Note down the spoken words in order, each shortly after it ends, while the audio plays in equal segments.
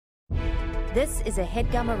This is a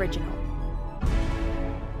HeadGum original.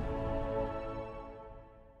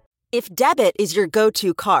 If debit is your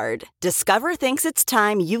go-to card, Discover thinks it's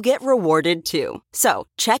time you get rewarded too. So,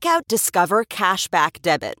 check out Discover Cashback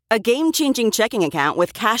Debit, a game-changing checking account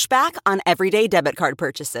with cash back on everyday debit card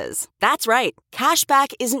purchases. That's right,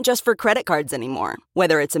 cashback isn't just for credit cards anymore.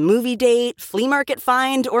 Whether it's a movie date, flea market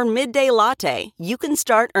find, or midday latte, you can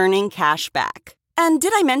start earning cash back. And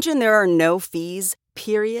did I mention there are no fees,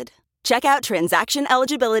 period? Check out transaction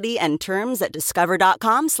eligibility and terms at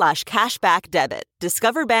discover.com/cashbackdebit.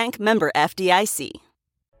 Discover Bank, member FDIC.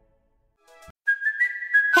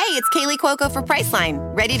 Hey, it's Kaylee Cuoco for Priceline.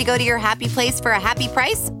 Ready to go to your happy place for a happy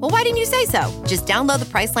price? Well, why didn't you say so? Just download the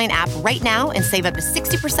Priceline app right now and save up to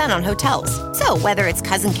 60% on hotels. So whether it's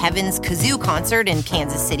Cousin Kevin's Kazoo Concert in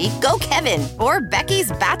Kansas City, go Kevin, or Becky's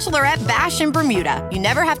Bachelorette Bash in Bermuda, you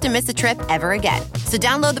never have to miss a trip ever again. So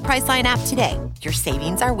download the Priceline app today. Your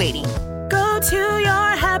savings are waiting. Go to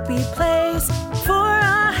your happy place for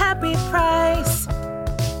a happy price.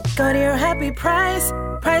 Go to your happy price,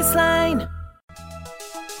 Priceline.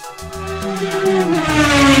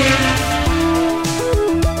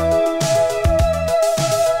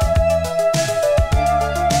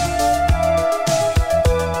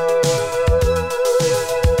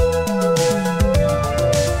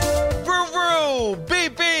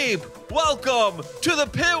 Beep beep! Welcome to the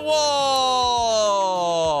pit wall!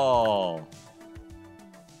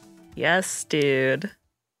 Yes, dude.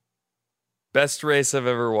 Best race I've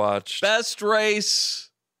ever watched. Best race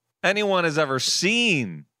anyone has ever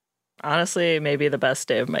seen. Honestly, maybe the best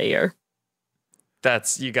day of my year.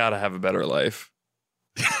 You gotta have a better life.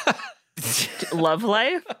 Love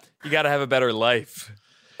life? You gotta have a better life.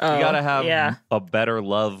 Oh, You gotta have yeah, a better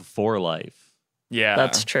love for life. Yeah.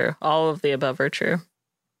 that's true. All of the above are true.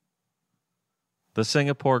 The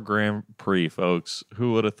Singapore Grand Prix, folks.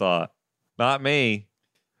 Who would have thought? Not me.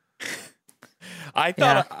 I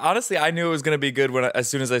thought, honestly, I knew it was gonna be good as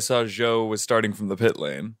soon as I saw Zhou was starting from the pit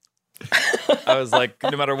lane. I was like,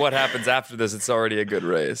 no matter what happens after this, it's already a good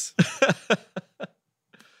race.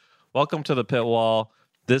 Welcome to the pit wall.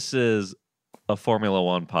 This is a Formula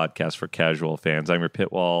One podcast for casual fans. I'm your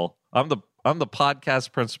pit wall. I'm the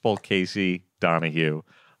podcast principal, Casey Donahue.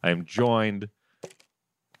 I am joined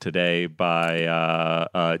today by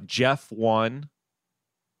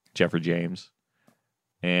Jeffrey James,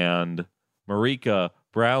 and Marika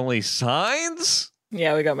Brownlee Signs.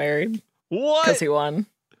 Yeah, we got married What? because he won.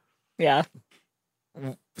 Yeah.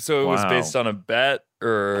 So it was Wow. based on a bet,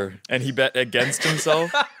 and he bet against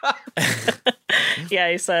himself. Yeah,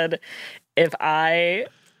 he said, if I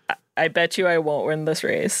bet you I won't win this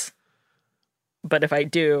race, but if I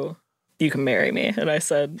do, you can marry me. And I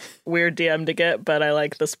said, weird DM to get, but I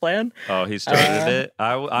like this plan. Oh, he started it.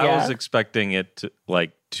 I yeah. was expecting it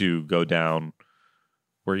to go down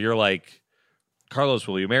where you're like, Carlos,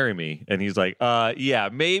 will you marry me? And he's like, yeah,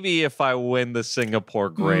 maybe if I win the Singapore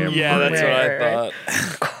Grand Prix. Yeah, that's what I Right.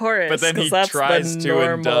 thought. Of course. But then 'cause he that's tries the to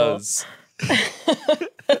and normal- does.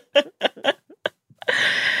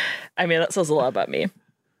 I mean, that says a lot about me.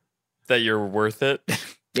 That you're worth it.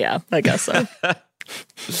 Yeah, I guess so.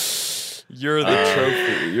 You're the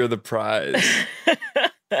trophy. You're the prize.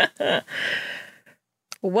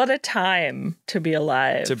 What a time to be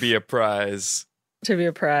alive. To be a prize. To be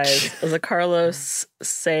a prize. As a Carlos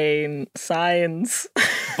Sainz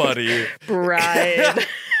Buddy. bride.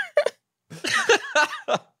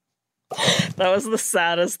 That was the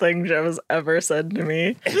saddest thing Joe has ever said to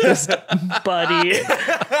me. Just buddy.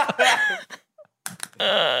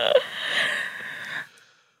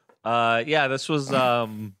 Yeah,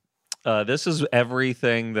 this is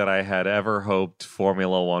everything that I had ever hoped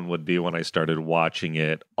Formula One would be when I started watching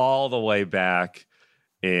it all the way back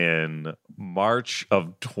in March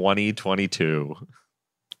of 2022.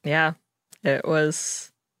 Yeah, it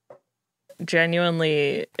was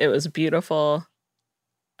genuinely, it was beautiful.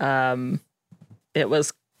 It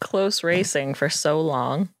was close racing for so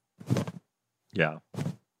long. Yeah.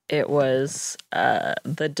 It was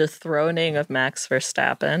the dethroning of Max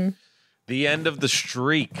Verstappen. The end of the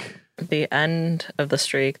streak. The end of the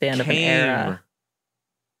streak, the end of an era.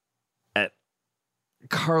 At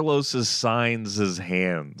Carlos Sainz's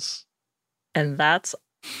hands. And that's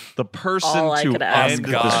The person all I to could ask end for.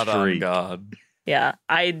 the God on streak. God. Yeah,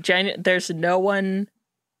 there's no one,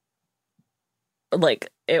 like,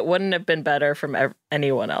 it wouldn't have been better from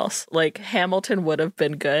anyone else. Like, Hamilton would have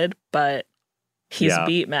been good, but he's Yeah.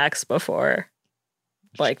 beat Max before.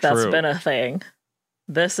 Like, It's that's true. been a thing.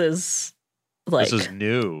 This is, like, This is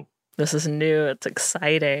new. this is new. It's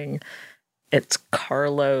exciting. It's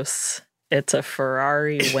Carlos. It's a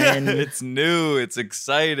Ferrari win. It's new. It's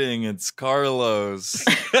exciting. It's Carlos.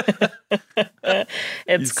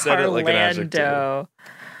 It's said it like an adjective.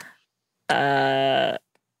 Carlando.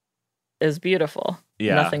 Is beautiful.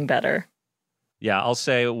 Yeah. Nothing better. Yeah, I'll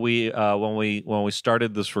say when we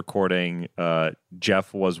started this recording,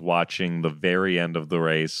 Jeff was watching the very end of the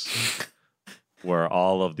race where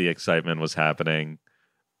all of the excitement was happening.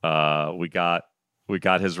 We got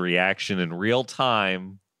his reaction in real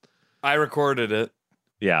time. I recorded it.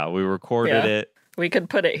 Yeah, we recorded it. We could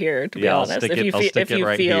put it here, to be Yeah, I'll honest. stick it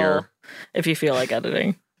right here. If you feel like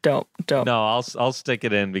editing, don't. No, I'll stick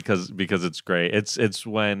it in because it's great. It's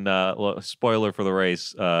when spoiler for the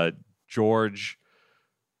race, George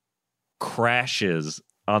crashes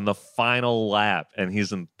on the final lap and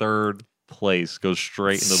he's in third place, goes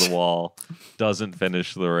straight into the wall, doesn't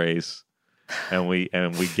finish the race. And we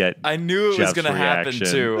get I knew it was Jeff's going to happen reaction.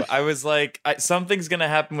 too. I was like, something's going to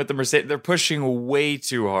happen with the Mercedes. They're pushing way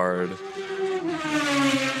too hard.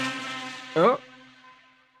 Oh.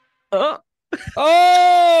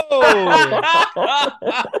 Oh!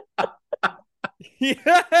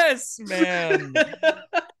 Yes, man.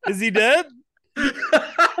 Is he dead?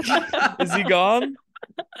 Is he gone?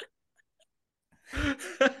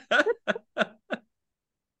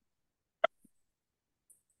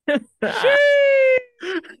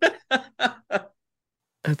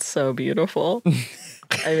 It's so beautiful. I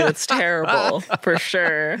mean, it's terrible for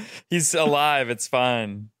sure. He's alive. It's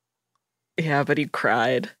fine. Yeah, but he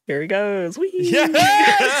cried. Here he goes. Whee!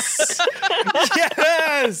 Yes!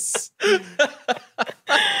 Yes!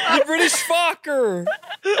 The British Fokker!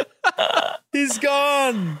 He's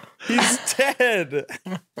gone! He's dead!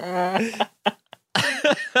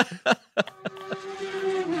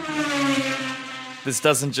 This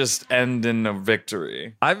doesn't just end in a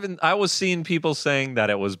victory. I was seeing people saying that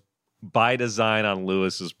it was by design on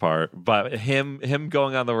Lewis's part, but him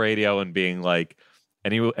going on the radio and being like,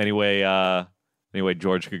 anyway,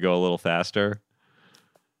 George could go a little faster.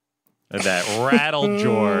 And that rattled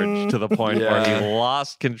George to the point where he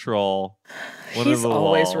lost control. He's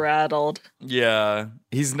always rattled. Yeah.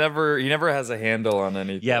 He never has a handle on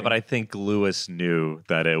anything. Yeah, but I think Lewis knew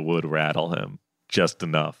that it would rattle him just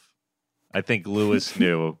enough. I think Lewis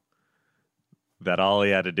knew that all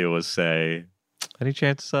he had to do was say, any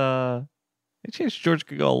chance George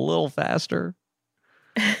could go a little faster?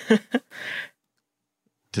 To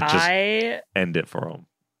just end it for him.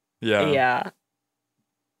 Yeah.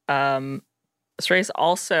 This race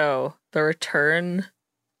also the return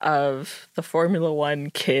of the Formula One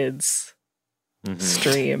kids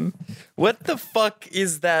stream. What the fuck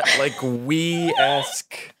is that? Like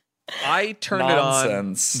Wii-esque I turned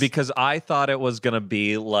nonsense. it on because I thought it was going to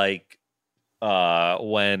be like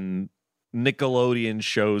when Nickelodeon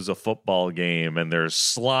shows a football game and there's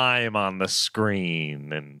slime on the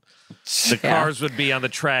screen and the cars would be on the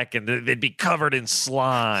track and they'd be covered in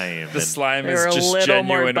slime. The slime They is were a just little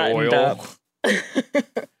more genuine buttoned oil. up.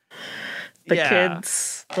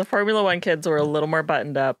 The Formula One kids were a little more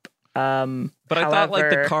buttoned up. But I thought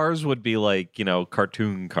like the cars would be like,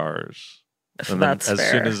 cartoon cars. And then That's as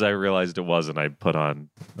fair. soon as I realized it wasn't, I put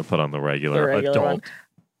on the regular regular adult one.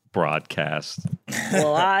 broadcast.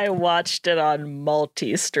 Well, I watched it on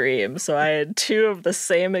multi-stream, so I had two of the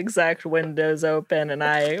same exact windows open, and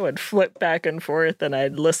I would flip back and forth, and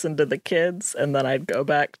I'd listen to the kids, and then I'd go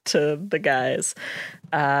back to the guys.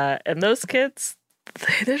 And those kids,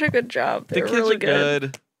 they did a good job. They The were kids really are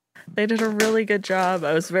good. They did a really good job.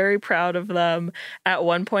 I was very proud of them. At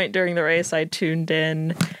one point during the race, I tuned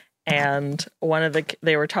in, and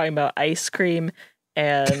they were talking about ice cream,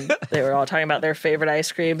 and they were all talking about their favorite ice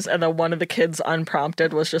creams, and then one of the kids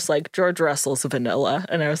unprompted was just like, George Russell's vanilla.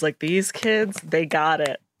 And I was like, these kids, they got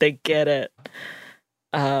it. They get it.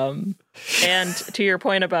 And to your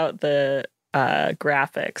point about the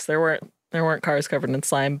graphics, there weren't cars covered in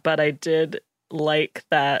slime, but I did like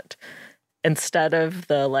that instead of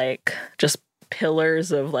the like just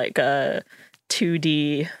pillars of like a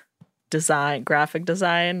 2D graphic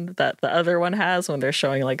design that the other one has when they're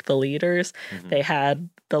showing like the leaders, they had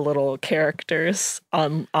the little characters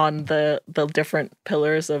on the different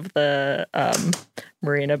pillars of the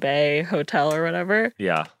Marina Bay Hotel or whatever.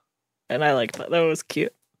 Yeah. And I liked that. That was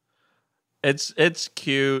cute. It's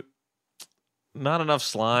cute. Not enough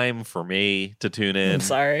slime for me to tune in. I'm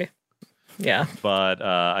sorry. Yeah. But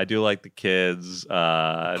I do like the kids.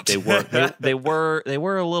 They were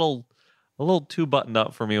a little too buttoned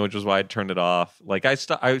up for me, which is why I turned it off. Like I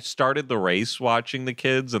started the race watching the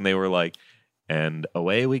kids, and they were like, "And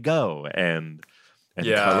away we go!" And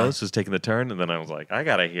Carlos is taking the turn, and then I was like, "I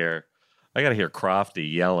gotta hear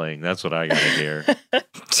Crofty yelling. That's what I gotta hear."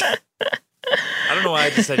 I don't know why I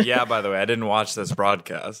just said yeah, by the way. I didn't watch this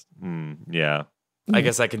broadcast. Yeah. I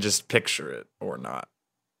guess I can just picture it or not.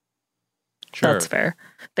 Sure. That's fair.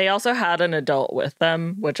 They also had an adult with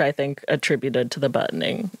them, which I think attributed to the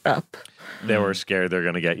buttoning up. They were scared they're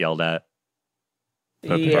going to get yelled at.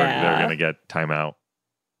 That Yeah. they're going to get timeout.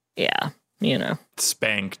 Yeah, you know.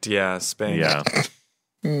 Spanked, yeah, spanked. Yeah.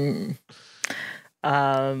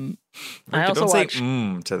 I Ricky, also don't watched.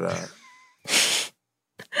 say to that.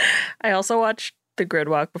 I also watched the grid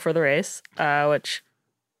walk before the race, which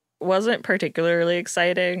wasn't particularly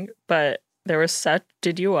exciting, but there was such.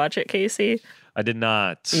 Did you watch it, Casey? I did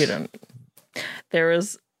not. You don't. There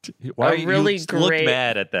was. Why a really you look great-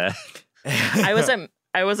 mad at that? I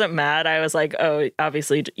wasn't mad. I was like, oh,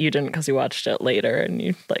 obviously you didn't because you watched it later, and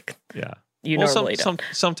you like. Yeah. You Well, normally don't.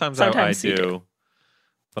 sometimes Sometimes I you do. do.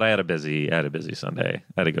 But I had a busy Sunday.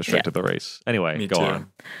 I had to go straight Yeah. to the race. Anyway, Me go too.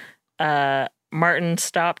 on. Martin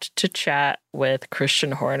stopped to chat with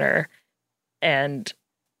Christian Horner, and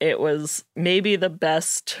it was maybe the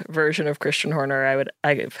best version of Christian Horner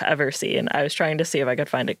I've ever seen. I was trying to see if I could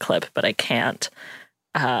find a clip, but I can't.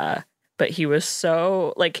 But he was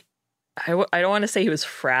so like, I don't want to say he was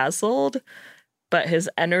frazzled, but his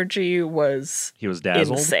energy was He was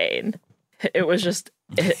dazzled. insane. It was just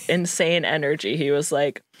insane energy. He was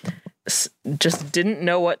like, just didn't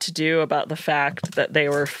know what to do about the fact that they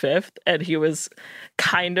were fifth, and he was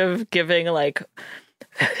kind of giving like,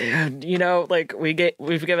 you know, like we've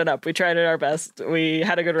given up. We tried it our best. We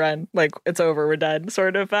had a good run. Like it's over. We're done.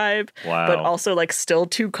 Sort of vibe. Wow. But also like still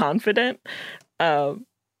too confident.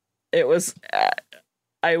 It was.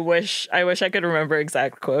 I wish I could remember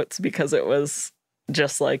exact quotes because it was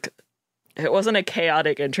just like. It wasn't a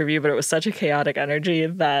chaotic interview, but it was such a chaotic energy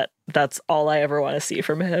that that's all I ever want to see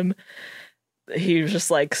from him. He was just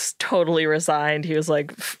like totally resigned. He was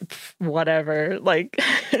like, whatever, like,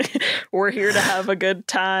 we're here to have a good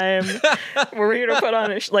time. We're here to put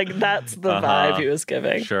on like, that's the vibe he was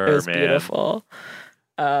giving. Sure, it was man. beautiful.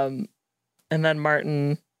 And then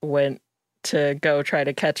Martin went to go try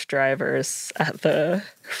to catch drivers at the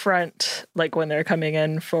front, like when they're coming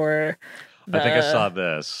in for I think I saw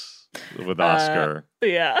this with Oscar.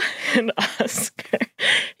 Yeah, and Oscar.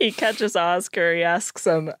 He catches Oscar. He asks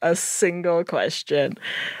him a single question,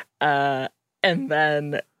 and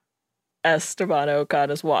then Esteban Ocon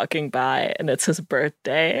is walking by, and it's his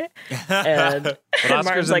birthday. And But Oscar's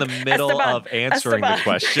Martin's in like, the middle "Esteban, of answering the Esteban."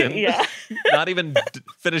 question. Yeah, Not even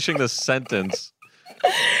finishing the sentence.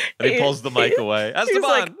 And he pulls the mic away. He's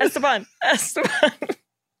like, Esteban! Esteban.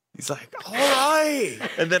 He's like, all right.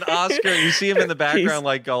 And then Oscar, you see him in the background,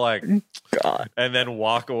 like go like, God, and then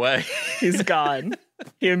walk away. he's gone.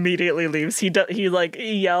 He immediately leaves. He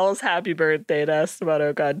yells "Happy Birthday" to Esteban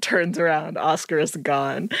Ocon. Turns around, Oscar is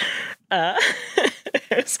gone.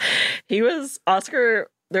 He was Oscar.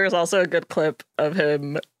 There was also a good clip of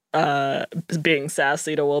him being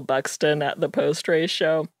sassy to Will Buxton at the post race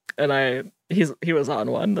show, and he was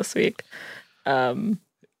on one this week.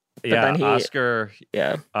 Yeah, then he- Oscar.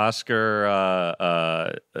 Yeah, Oscar,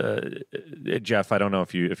 Jeff, I don't know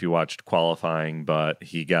if you watched qualifying, but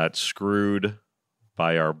he got screwed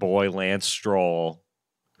by our boy Lance Stroll,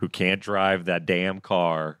 who can't drive that damn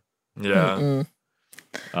car. Yeah.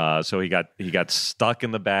 So he got stuck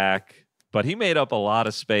in the back, but he made up a lot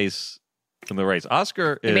of space in the race.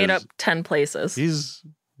 Oscar he made up 10 places. He's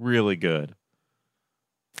really good.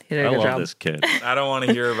 He did a I good love job. this kid. I don't want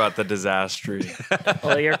to hear about the disaster.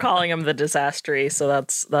 Well, you're calling him the disastery, so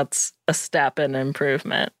that's a step in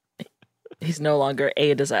improvement. He's no longer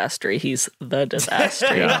a disastery; he's the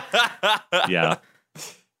disastery. Yeah.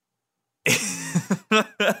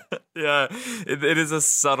 Yeah. It is a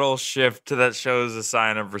subtle shift that shows a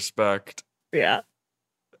sign of respect. Yeah.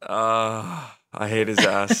 I hate his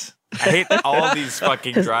ass. I hate all these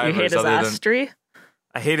fucking drivers. You hate his other than astery?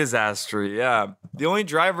 I hate his astery. Yeah, the only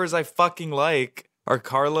drivers I fucking like are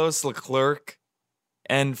Carlos Leclerc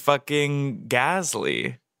and fucking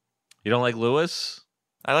Gasly. You don't like Lewis?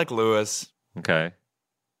 I like Lewis. Okay.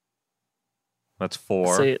 That's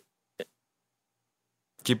 4. So you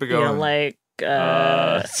Keep it going. don't like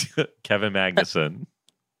Kevin Magnussen.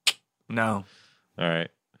 No, All right.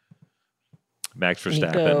 Max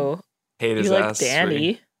Verstappen. Nico. hate his You like ass.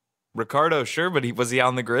 Danny? Ricardo, sure, but was he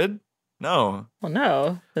on the grid? No. Well,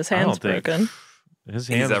 no, his I hand's don't think broken. his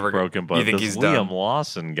He's hand's ever- broken, but you think this he's Liam done?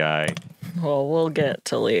 Lawson guy, Well, we'll get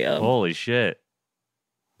to Liam. holy shit,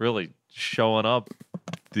 really showing up.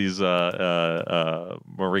 These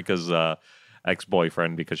Marika's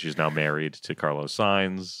ex-boyfriend, because she's now married to Carlos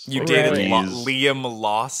Sainz. You Right. dated He's- Liam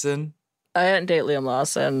Lawson? I didn't date Liam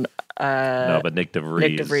Lawson. No, but Nick DeVries.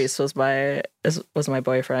 Nick DeVries was my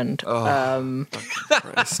boyfriend. Oh,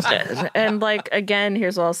 Christ. And like again,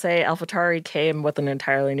 here's what I'll say: AlphaTauri came with an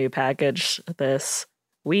entirely new package this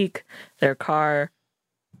week. Their car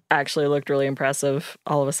actually looked really impressive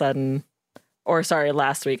all of a sudden. Or sorry,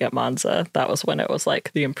 last week at Monza. That was when it was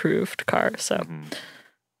like the improved car. So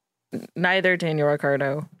neither Daniel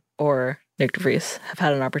Ricciardo or Nick DeVries have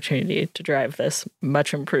had an opportunity to drive this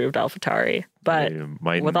much improved AlphaTauri. But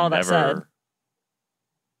with all that said,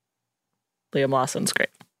 Liam Lawson's great.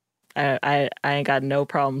 I ain't got no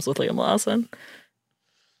problems with Liam Lawson.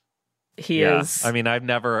 He is. I mean, I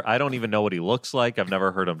don't even know what he looks like. I've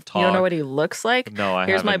never heard him talk. You don't know what he looks like? No, I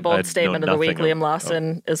Here's my haven't. bold statement of the week. Liam of-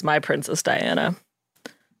 Lawson is my Princess Diana.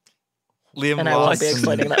 Liam And I won't be Lawson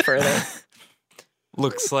explaining that further.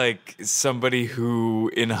 looks like somebody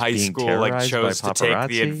who in high Being school like terrorized chose by to take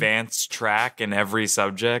the paparazzi? advanced track in every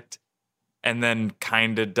subject and then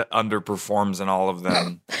kind of underperforms in all of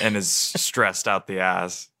them and is stressed out the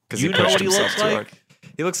ass because You he know pushed what he himself looks too like? hard.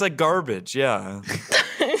 He looks like garbage. Yeah,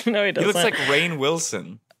 No, he he doesn't. looks like Rainn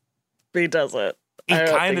Wilson. He doesn't. He I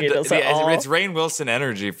don't kind think of he does at all. It's Rainn Wilson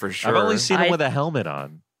energy for sure. I've only seen him I- with a helmet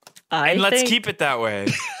on. I and let's think keep it that way.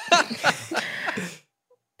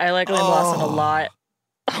 I like Liam Lawson a lot.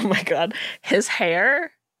 Oh my god, his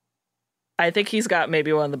hair. I think he's got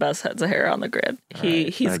maybe one of the best heads of hair on the grid.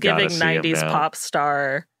 He's I gotta giving see him 90s now. pop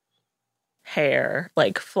star hair,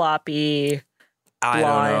 like floppy. I don't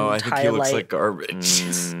know. I blonde think he looks highlight. like garbage.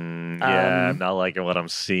 Yeah, I'm not liking what I'm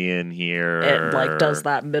seeing here. It like does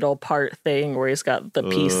that middle part thing where he's got the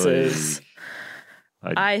pieces.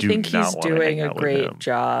 I do think not he's wanna doing hang a out with great him.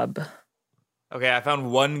 job. Okay, I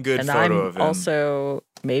found one good And photo I'm of him. also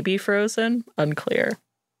maybe Frozen. Unclear.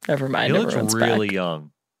 Never mind. He looks everyone's really back.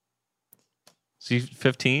 young. Is he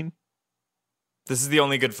 15? This is the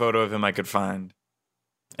only good photo of him I could find,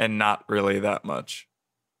 and not really that much.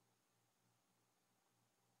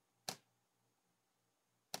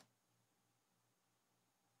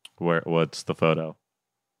 What's the photo?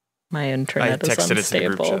 My I internet is texted it to the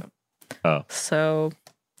group unstable, chat. Oh, so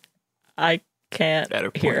I can't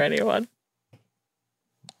Better hear point. anyone.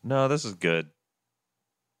 no, this is good.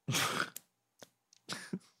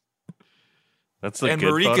 That's the And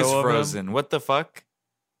good Marika's photo of him? frozen. What the fuck?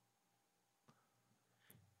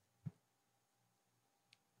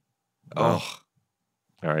 Oh,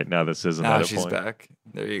 All right, now this isn't now edit she's point. back.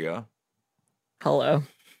 There you go. Hello.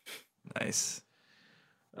 Nice.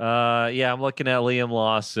 Yeah, I'm looking at Liam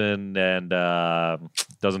Lawson, and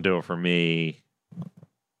doesn't do it for me.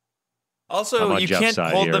 I'm Also, on you Jeff's can't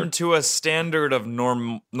side hold here. them to a standard of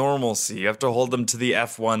normalcy. You have to hold them to the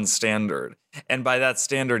F1 standard. And by that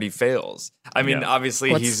standard, he fails. I mean, Yeah.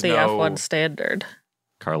 obviously, What's he's the no F1 standard?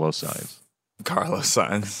 Carlos Sainz. Carlos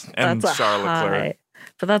Sainz and That's a Charles Leclerc. high.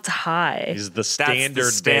 But that's high. He's the That's standard,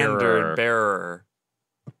 the standard bearer.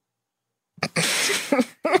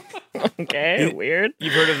 Okay, weird.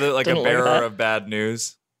 You've heard of the like Didn't a like bearer that. of bad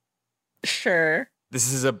news? Sure.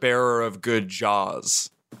 This is a bearer of good jaws.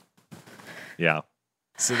 Yeah.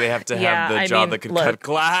 So they have to Yeah, have the I jaw mean, that could look. cut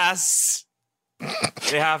glass.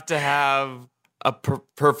 They have to have a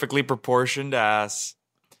perfectly proportioned ass.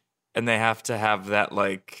 And they have to have that,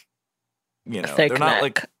 like, you know, Thick they're not neck.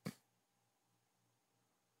 like.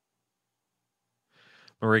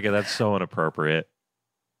 Marika, that's so inappropriate.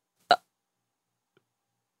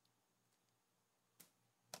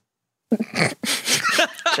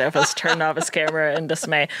 Jeff has turned off his camera in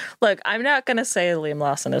dismay. Look, I'm not going to say Liam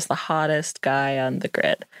Lawson is the hottest guy on the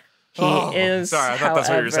grid. He is. Sorry, I thought that's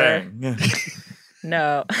what you were however- saying.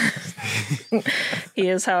 No. He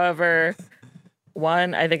is, however,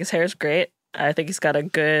 one, I think his hair is great. I think he's got a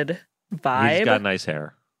good vibe. He's got nice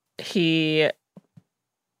hair. He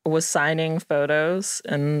was signing photos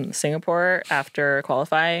in Singapore after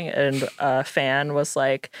qualifying, and a fan was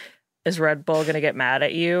like, is Red Bull going to get mad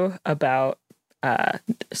at you about,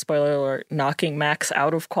 spoiler alert, knocking Max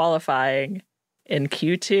out of qualifying in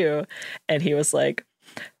Q2? And he was like,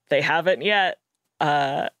 they haven't yet.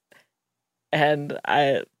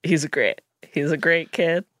 He's a great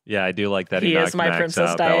kid. Yeah, I do like that. He He is knocked my Max Princess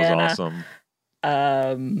out. Diana. That was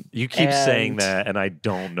awesome. You keep saying and- that, and I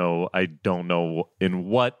don't know. I don't know in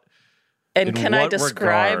what. And In can I what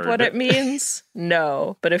describe what regard? it means?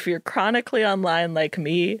 No. But if you're chronically online like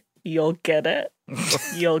me, you'll get it.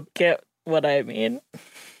 You'll get what I mean.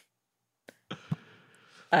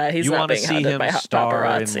 He's You not want to being see hounded him by star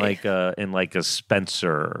paparazzi. in like a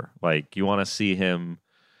Spencer. Like you want to see him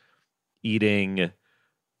eating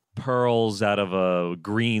pearls out of a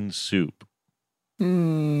green soup.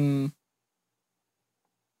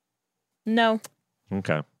 No.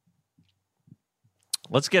 Okay.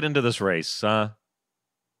 Let's get into this race. I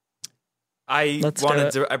Let's do wanted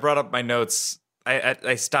it. to. I brought up my notes.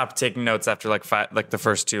 I stopped taking notes after like the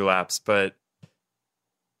first 2 laps, but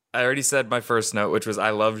I already said my first note, which was I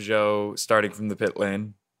love Zhou starting from the pit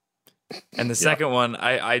lane, and the second one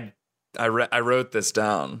I wrote this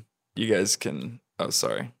down. You guys can. Oh,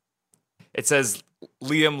 sorry. It says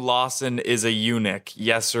Liam Lawson is a eunuch.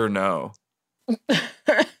 Yes or no?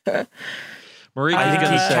 Marie, I I think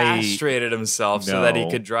gonna he say castrated himself so that he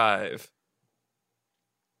no. could drive.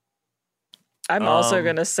 I'm also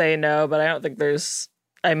going to say no, but I don't think there's,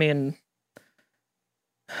 I mean,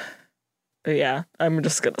 yeah, I'm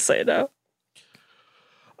just going to say no.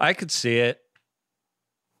 I could see it.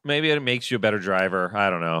 Maybe it makes you a better driver. I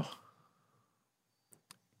don't know.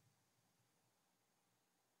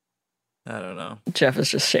 I don't know. Jeff is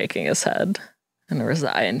just shaking his head in a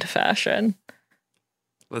resigned fashion.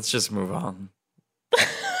 Let's just move on.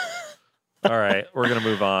 All right, we're going to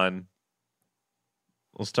move on.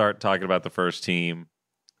 We'll start talking about the first team.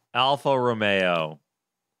 Alfa Romeo.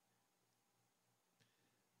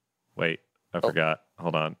 Wait, I forgot.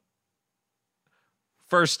 Hold on.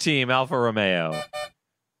 First team, Alfa Romeo.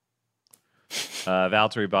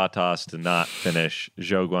 Valtteri Bottas did not finish.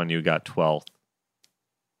 Zhou Guanyu got 12th.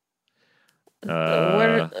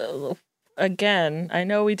 Again, I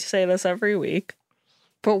know we say this every week,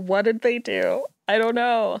 but what did they do? I don't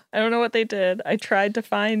know. I don't know what they did. I tried to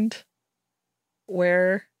find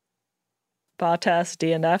where Bottas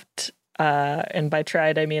DNF'd, and by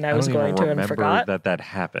tried I mean I was going to and forgot. that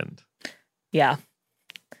happened. Yeah.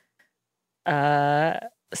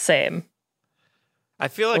 Same. I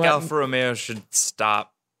feel like Well, Alfa Romeo should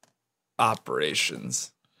stop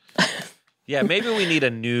operations. Yeah, maybe we need a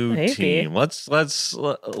new Maybe. team. Let's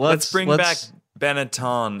Bring back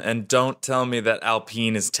Benetton, and don't tell me that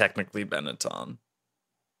Alpine is technically Benetton.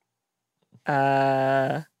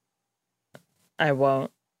 I won't.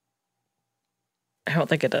 I don't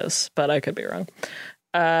think it is, but I could be wrong.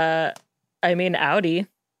 I mean Audi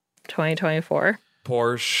 2024.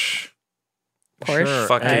 Porsche. Porsche.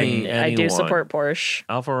 Fucking I do anyone. support Porsche.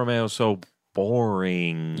 Alfa Romeo is so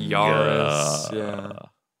boring. Yaris. Yeah.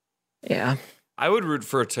 Yeah. I would root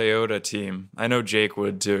for a Toyota team. I know Jake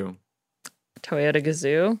would too. Toyota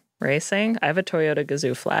Gazoo Racing. I have a Toyota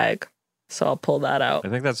Gazoo flag, so I'll pull that out. I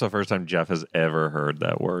think that's the first time Jeff has ever heard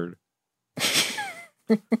that word.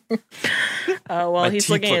 Well, My he's teeth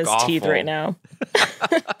looking at look his teeth awful. right now.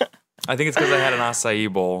 I think it's because I had an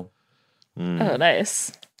acai bowl. Oh,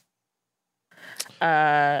 nice.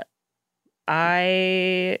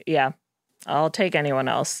 I'll take anyone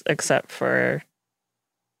else except for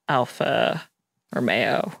Alfa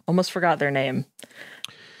Romeo. Almost forgot their name.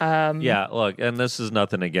 Yeah, look, and this is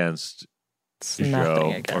nothing against It's nothing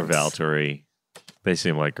Zhou against. or Valtteri. They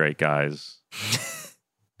seem like great guys.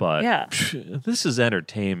 But Yeah. this is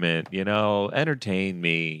entertainment, entertain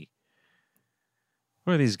me.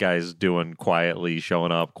 What are these guys doing quietly,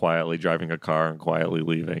 showing up, quietly driving a car and quietly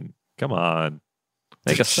leaving? Come on.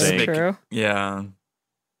 Make us That's think. true. Yeah.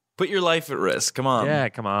 Put your life at risk. Come on. Yeah,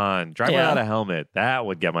 come on. Drive Yeah. without a helmet. That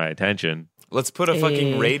would get my attention. Let's put a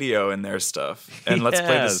fucking Hey. radio in their stuff. And let's play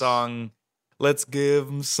the Yes. song, Let's Give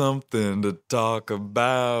Them Something to Talk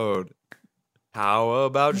About. How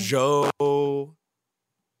about Joe?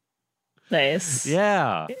 Nice.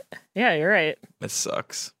 Yeah. Yeah, you're right. This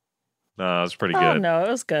sucks. No, it's pretty Oh good. no, it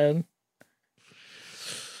was good.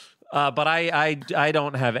 But I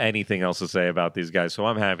don't have anything else to say about these guys, so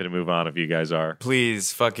I'm happy to move on if you guys are.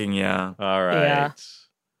 Please, fucking yeah. All right.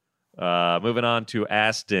 Moving on to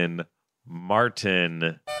Aston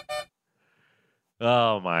Martin.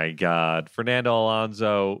 Oh my God. Fernando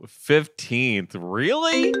Alonso, 15th.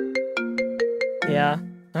 Really? Yeah.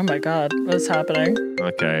 Oh my god, what's happening?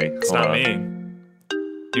 Okay. It's hold not on.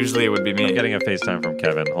 me. Usually it would be me. I'm getting a FaceTime from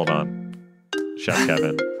Kevin. Hold on. Chef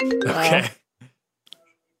Kevin. Okay.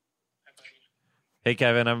 Hey,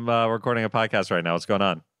 Kevin, I'm recording a podcast right now. What's going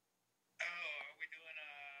on?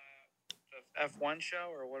 The F1 show,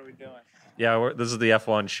 or what are we doing? Yeah, this is the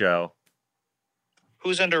F1 show.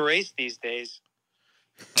 Who's under race these days?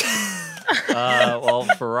 Well,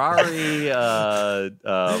 Ferrari,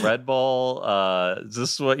 Red Bull. Is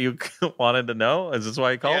this what you wanted to know? Is this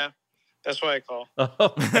why you called? Yeah, that's why I call.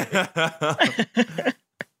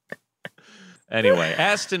 Anyway,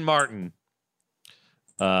 Aston Martin.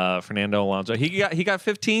 Fernando Alonso. He got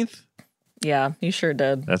 15th. Yeah, you sure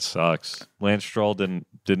did. That sucks. Lance Stroll didn't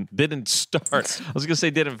start. I was gonna say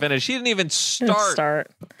didn't finish. He didn't even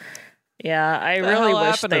start. Yeah, I What the really hell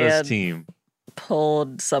wish happened to they this had team.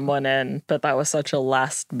 pulled someone in, but that was such a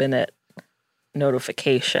last minute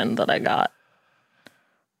notification that I got.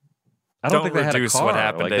 I don't think they had a reduce car. what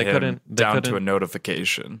happened Like, to they him couldn't down to couldn't- a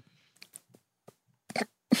notification.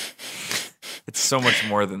 It's so much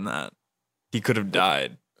more than that. He could have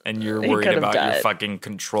died, and you're He worried could have about your died. fucking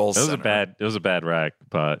control It was center. a bad wreck,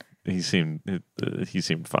 but he seemed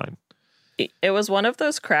fine. It was one of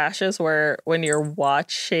those crashes where when you're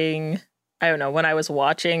watching, I don't know, when I was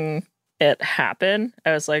watching it happen,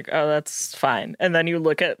 I was like, oh, that's fine. And then you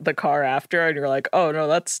look at the car after and you're like, oh, no,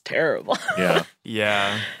 that's terrible. Yeah.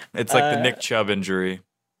 Yeah, it's like the Nick Chubb injury.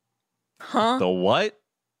 Huh? The what?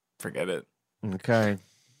 Forget it. Okay.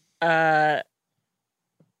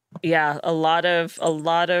 Yeah, a lot of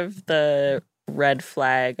the red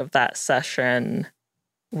flag of that session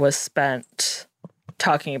was spent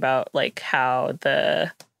talking about like how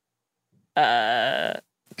the sorry,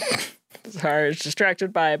 I was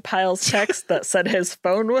distracted by Pyle's text that said his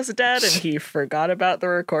phone was dead and he forgot about the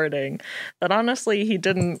recording that honestly he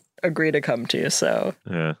didn't agree to come to, so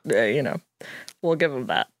Yeah. you know, we'll give him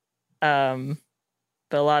that.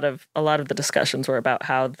 But a lot of the discussions were about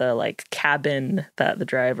how the like cabin that the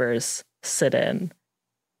drivers sit in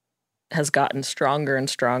has gotten stronger and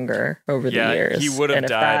stronger over the years. he would have And if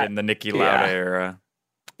died that- in the Nicky Lauda era.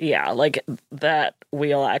 Yeah, like that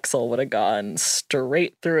wheel axle would have gone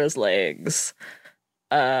straight through his legs,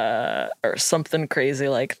 or something crazy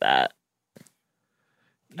like that.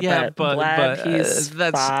 Yeah, But glad he's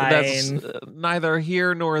that's fine. neither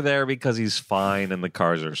here nor there because he's fine and the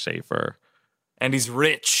cars are safer. And he's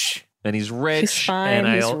rich. And he's rich. He's fine,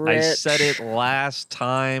 and he's I said rich. it last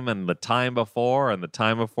time and the time before and the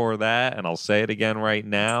time before that, and I'll say it again right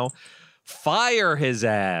now. Fire his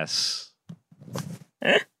ass.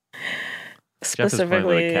 Jeff is playing with a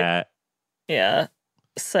Specifically, cat. yeah,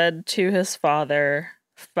 said to his father,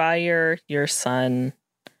 "Fire your son."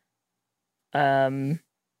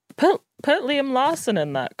 Put Liam Lawson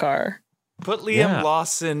in that car. Put Liam Yeah.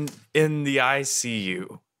 Lawson in the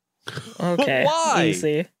ICU. Okay, Why?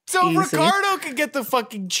 easy. So Easy. Ricardo can get the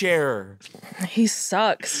fucking chair. He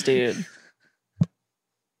sucks, dude.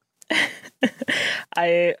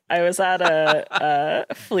 I was at a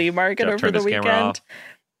flea market Jeff over turned the his camera weekend, off.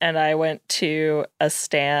 and I went to a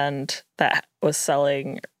stand that was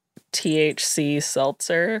selling THC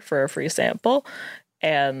seltzer for a free sample.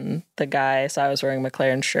 And the guy saw I was wearing a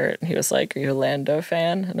McLaren shirt, and he was like, "Are you a Lando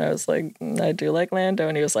fan?" And I was like, "I do like Lando."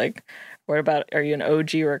 And he was like, "What about? Are you an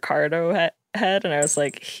OG Ricardo head?" And I was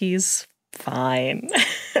like, "He's fine."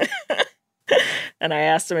 And I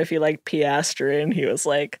asked him if he liked Piastri, and he was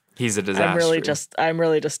like, He's a disaster. I'm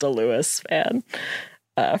really just a Lewis fan,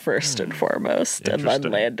 first and foremost, and then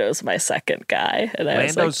Interesting. Lando's my second guy. And I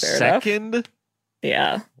was Lando's like, fair enough. second?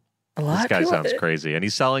 Yeah, a lot This of guy people- sounds crazy. And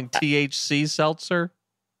he's selling THC seltzer?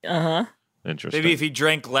 Uh-huh. Interesting. Maybe if he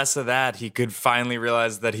drank less of that, he could finally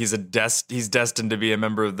realize that he's destined to be a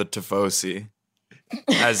member of the Tifosi,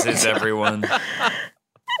 as is everyone.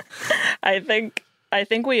 I think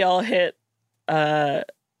we all hit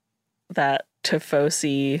that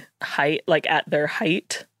Tifosi height, like at their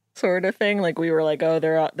height, sort of thing. Like we were like, oh,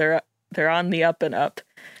 they're on the up and up.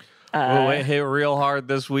 Oh, it hit real hard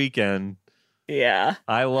this weekend. Yeah.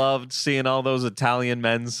 I loved seeing all those Italian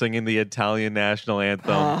men singing the Italian national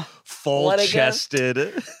anthem, Oh, full what a gift.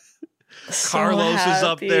 chested. So Carlos is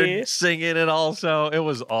up there happy. singing it also. It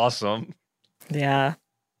was awesome. Yeah.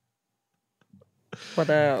 What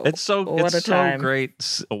a It's so time.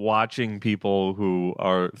 great watching people who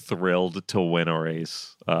are thrilled to win a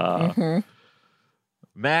race. Mhm.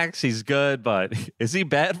 Max, he's good, but is he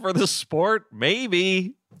bad for the sport?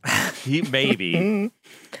 Maybe. Maybe.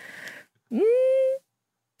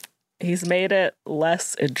 He's made it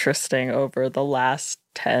less interesting over the last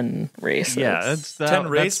 10 races. Yeah, 10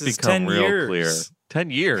 races, that's become 10 real years. clear. 10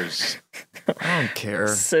 years. I don't care.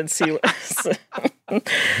 Since he was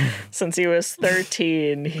since he was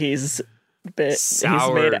 13, he's made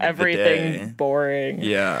Soured the everything day. boring.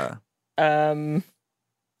 Yeah.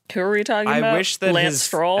 Who are we talking I about? wish that Lance his-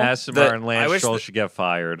 Stroll? Aston The- Martin I Lance wish Stroll that- should get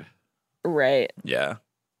fired. Right. Yeah.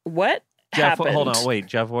 What Jeff, happened? hold on. Wait,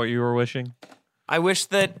 Jeff, what you were wishing? I wish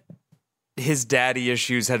that his daddy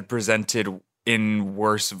issues had presented in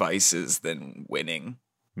worse vices than winning.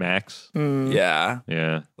 Max? Hmm. Yeah.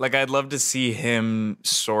 Yeah. Like, I'd love to see him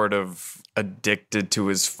sort of addicted to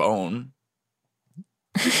his phone.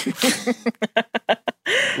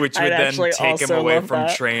 Which would I'd then actually take him also away love from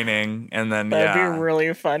that. training. And then, That'd yeah. be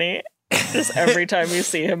really funny. Just every time you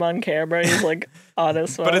see him on camera, he's like on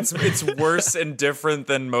his phone. But it's worse and different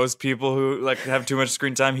than most people who like have too much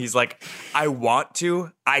screen time. He's like, I want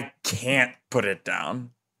to, I can't put it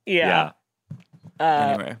down. yeah.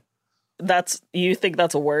 Anyway, You think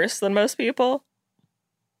that's worse than most people?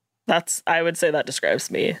 I would say that describes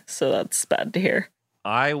me. So that's bad to hear.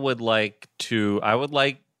 I would like for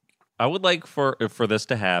this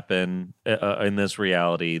to happen in this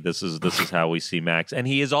reality. This is how we see Max, and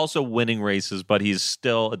he is also winning races, but he's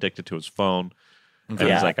still addicted to his phone. And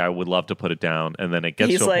he's like, I would love to put it down, and then it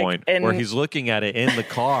gets to a point where he's looking at it in the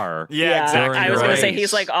car. Exactly. I was going to say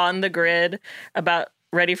he's like on the grid, about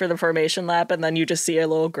ready for the formation lap, and then you just see a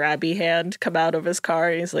little grabby hand come out of his car,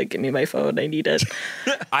 and he's like, "Give me my phone, I need it."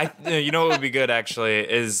 You know what would be good actually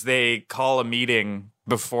is they call a meeting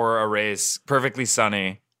before a race, perfectly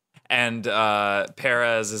sunny, and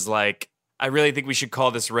Perez is like, "I really think we should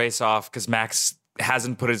call this race off because Max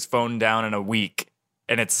hasn't put his phone down in a week."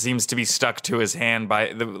 And it seems to be stuck to his hand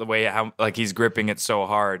by the way how like he's gripping it so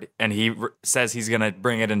hard. And he says he's going to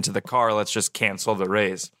bring it into the car. Let's just cancel the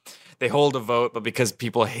race. They hold a vote, but because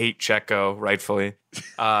people hate Checo, rightfully,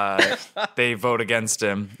 they vote against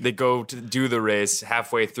him. They go to do the race.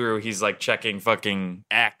 Halfway through, he's like checking fucking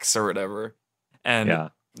X or whatever. And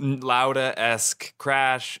Lauda-esque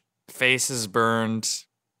crash, face is burned.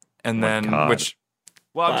 And then, I'm just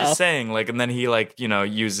saying, like, and then he like,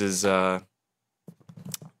 uses...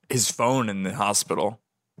 his phone in the hospital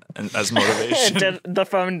as motivation. The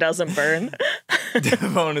phone doesn't burn. The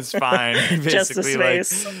phone is fine. Just the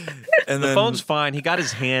space. And the phone's fine. He got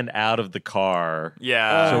his hand out of the car.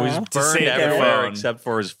 Yeah. So he's burned everywhere except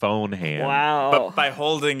for his phone hand. Wow. But by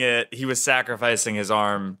holding it, he was sacrificing his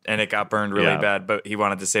arm and it got burned really bad, but he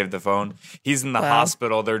wanted to save the phone. He's in the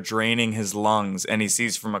hospital. They're draining his lungs and he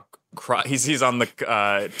sees on the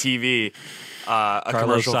TV a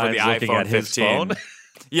commercial for the iPhone 15.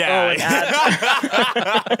 Yeah.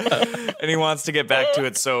 And he wants to get back to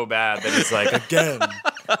it so bad that he's like, again.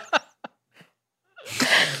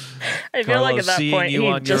 I feel like at that point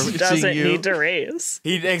he just doesn't need to race.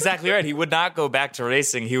 Exactly right. He would not go back to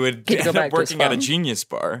racing. He would end up working at a Genius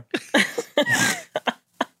Bar.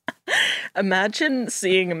 Imagine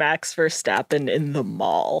seeing Max Verstappen in the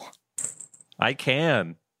mall. I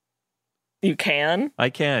can. You can? I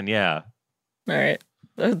can, yeah. All right.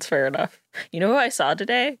 That's fair enough. You know who I saw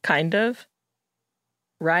today? Kind of.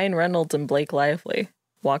 Ryan Reynolds and Blake Lively.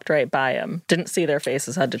 Walked right by him. Didn't see their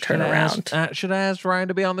faces, had to turn around. Should I ask Ryan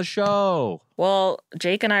to be on the show? Well,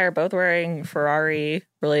 Jake and I are both wearing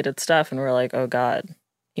Ferrari-related stuff, and we're like, oh, God.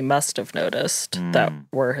 He must have noticed that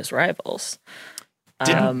we're his rivals.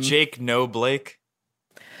 Didn't Jake know Blake?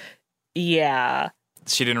 Yeah.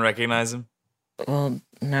 She didn't recognize him? Well,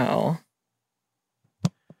 no.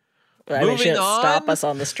 I mean, she didn't stop us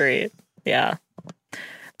on the street. Yeah.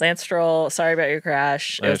 Lance Stroll, sorry about your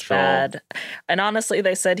crash. It was bad. And honestly,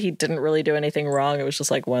 they said he didn't really do anything wrong. It was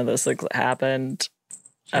just like one of those things that happened.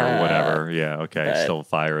 Or whatever. Yeah, okay. Still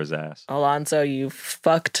fire his ass. Alonso, you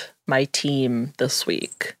fucked my team this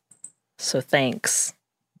week. So thanks,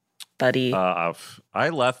 buddy. I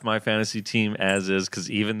left my fantasy team as is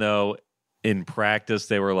because even though in practice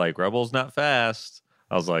they were like, Rebel's not fast,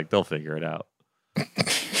 I was like, they'll figure it out.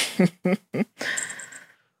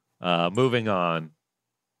 Moving on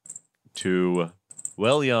to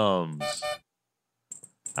Williams.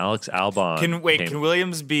 Alex Albon. Can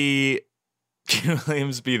Williams be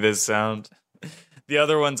this sound? The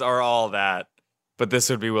other ones are all that, but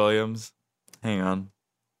this would be Williams. Hang on.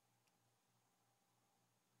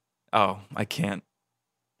 Oh, I can't.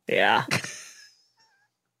 Yeah.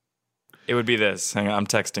 It would be this. Hang on, I'm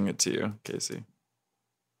texting it to you, Casey.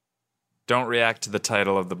 Don't react to the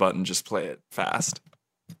title of the button, just play it fast.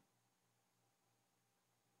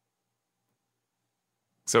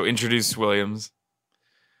 So introduce Williams.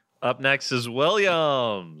 Up next is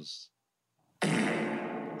Williams. Did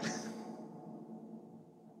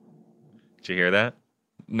you hear that?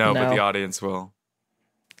 No, but the audience will.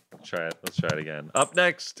 Try it. Let's try it again. Up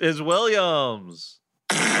next is Williams.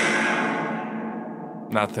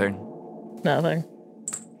 Nothing.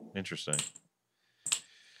 Interesting.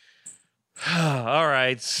 All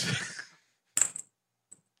right.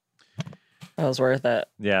 That was worth it.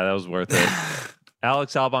 Yeah, that was worth it.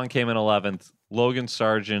 Alex Albon came in 11th. Logan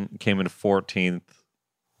Sargent came in 14th.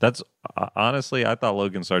 That's honestly, I thought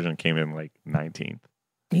Logan Sargent came in like 19th.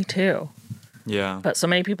 Me too. Yeah. But so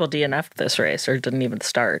many people DNF'd this race or didn't even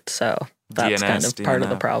start. So that's kind of part of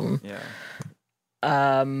the problem. Yeah.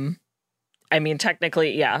 I mean,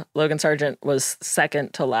 technically, yeah, Logan Sargent was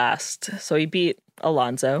second to last. So he beat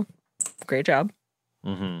Alonso. Great job.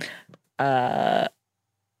 Mm-hmm.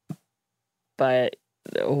 But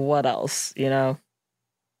what else? You know,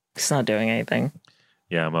 he's not doing anything.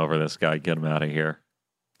 Yeah, I'm over this guy. Get him out of here.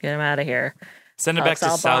 Get him out of here. Send him back to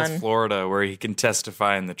South Florida where he can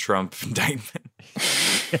testify in the Trump indictment.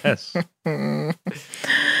 Yes.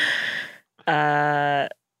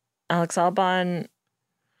 Alex Albon,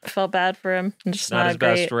 felt bad for him. Just Not his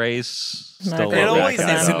great. best race. Not Still great It love that always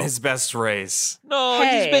guy, isn't though. his best race. No,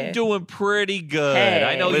 Hey. he's been doing pretty good. Hey.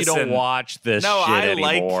 I know you Listen, don't watch this No, shit I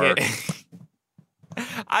anymore. like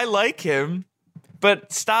him. I like him,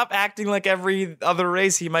 but stop acting like every other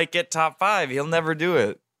race he might get top 5. He'll never do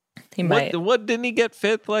it. He might. What didn't he get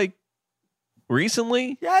fifth like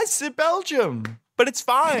recently? Yes, in Belgium, but it's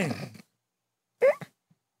fine.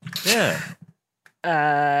 Yeah.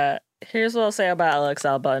 Here's what I'll say about Alex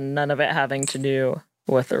Albon, none of it having to do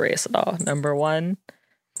with the race at all. Number one,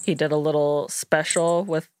 he did a little special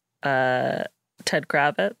with Ted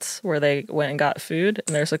Kravitz where they went and got food,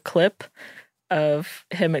 and there's a clip of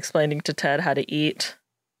him explaining to Ted how to eat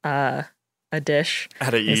a dish. How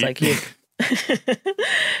to He's eat. like, you.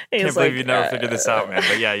 Can't believe you never figured this out, man.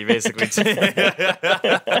 But yeah, you basically did.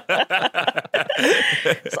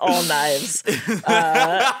 It's all knives.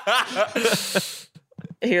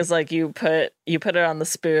 He was like, you put it on the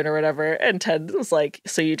spoon or whatever, and Ted was like,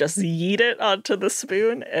 so you just yeet it onto the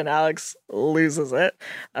spoon, and Alex loses it.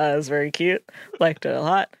 It was very cute. Liked it a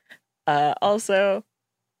lot. Also,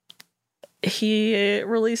 he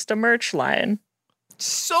released a merch line.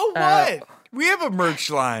 So what? We have a merch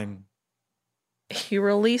line. He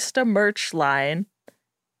released a merch line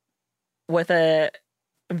with a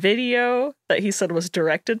video that he said was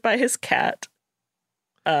directed by his cat.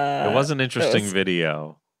 It was an interesting was-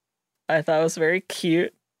 video. I thought it was very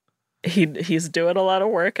cute. He's doing a lot of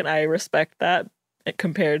work, and I respect that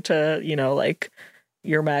compared to, like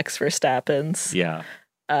your Max Verstappen's. Yeah.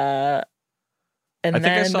 And I think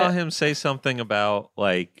I then saw him say something about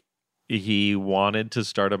like he wanted to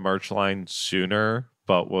start a merch line sooner,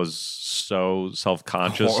 but was so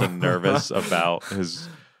self-conscious and nervous about his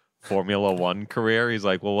Formula One career. He's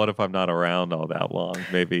like, well, what if I'm not around all that long?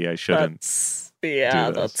 Maybe I shouldn't.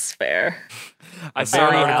 That's fair. I saw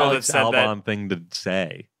an Very article that Alex said that. Albon thing to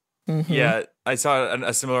say. Mhm. Yeah, I saw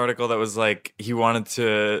a similar article that was like he wanted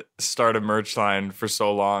to start a merch line for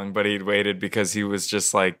so long, but he'd waited because he was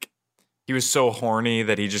just like he was so horny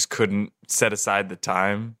that he just couldn't set aside the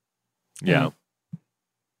time. Yeah.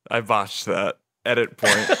 I botched that edit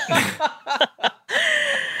point.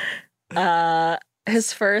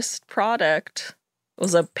 His first product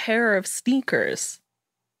was a pair of sneakers.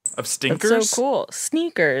 Of stinkers? That's so cool.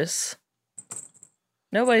 Sneakers.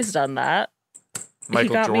 Nobody's done that.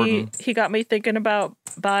 Michael Jordan. He got me thinking about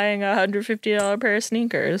buying a $150 pair of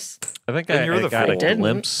sneakers. I think Then I you're the got a fool. Didn't.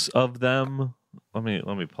 glimpse of them. Let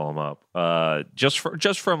me pull them up. Just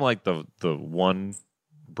from like the one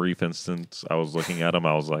brief instance I was looking at them,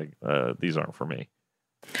 I was like, these aren't for me.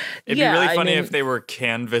 It'd Yeah, be really I funny mean- if they were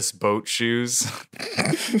canvas boat shoes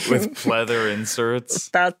with leather inserts.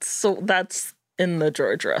 That's in the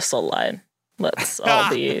George Russell line. Let's all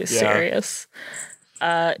be serious.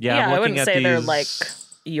 I'm I looking wouldn't at say they're these- like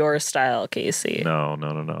your style, Casey. No.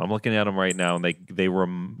 I'm looking at them right now, and they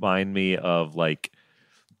remind me of like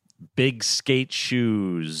big skate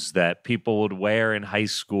shoes that people would wear in high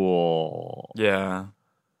school. Yeah.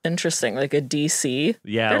 Interesting, like a DC.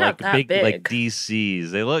 Yeah, They're like not that like big. DCs.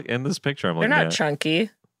 They look in this picture. I'm They're looking not at. chunky.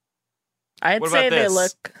 I'd What say about they this?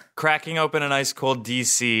 look. Cracking open an ice cold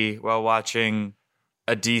DC while watching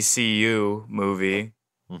a DCU movie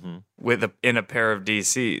Mhm. in a pair of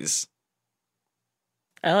DCs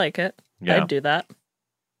I like it. Yeah. I'd do that.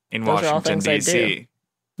 in Those are all Washington things I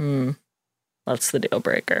DC. That's the deal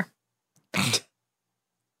breaker. I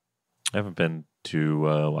haven't been to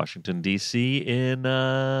Washington D.C. in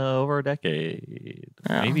over a decade,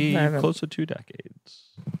 Oh, maybe I haven't. close to 2 decades.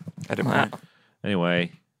 I didn't Wow. mind.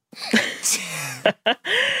 Anyway,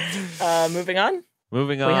 Moving on.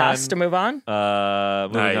 moving on. We has to move on.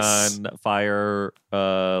 Moving Nice. on. Fire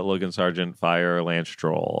Logan Sargent. Fire Lance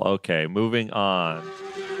Stroll. Okay, moving on.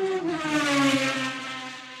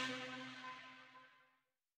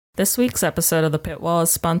 This week's episode of The Pit Wall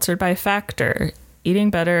is sponsored by Factor.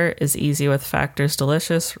 Eating better is easy with Factor's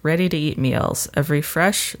delicious, ready-to-eat meals. Every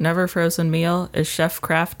fresh, never frozen meal is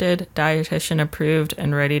chef-crafted, dietitian approved,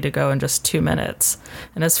 and ready to go in just 2 minutes.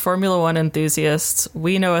 And as Formula One enthusiasts,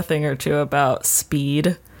 we know a thing or two about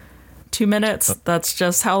speed. 2 minutes, that's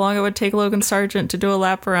just how long it would take Logan Sargent to do a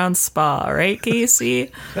lap around Spa, right,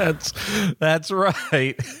 Casey? That's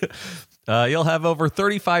right. You'll have over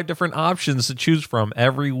 35 different options to choose from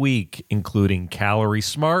every week, including Calorie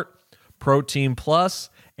Smart, Protein Plus,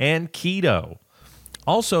 and Keto.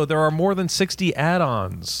 Also, there are more than 60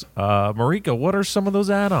 add-ons. Marika, what are some of those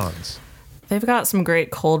add-ons? They've got some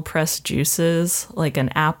great cold pressed juices, like an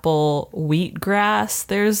apple wheatgrass.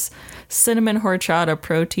 There's cinnamon horchata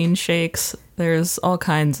protein shakes. There's all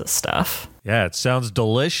kinds of stuff. Yeah, it sounds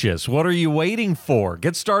delicious. What are you waiting for?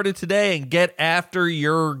 Get started today and get after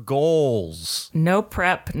your goals. No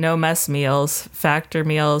prep, no mess meals. Factor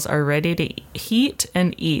meals are ready to heat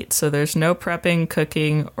and eat, so there's no prepping,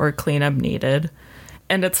 cooking, or cleanup needed.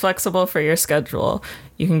 And it's flexible for your schedule.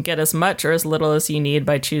 You can get as much or as little as you need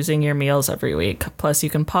by choosing your meals every week. Plus, you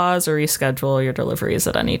can pause or reschedule your deliveries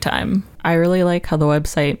at any time. I really like how the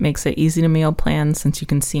website makes it easy to meal plan since you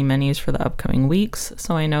can see menus for the upcoming weeks.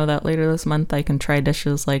 So I know that later this month I can try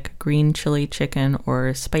dishes like green chili chicken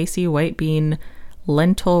or spicy white bean,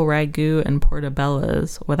 lentil ragu, and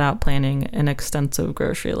portobellos without planning an extensive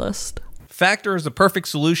grocery list. Factor is the perfect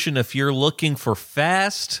solution if you're looking for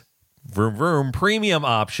fast, vroom vroom premium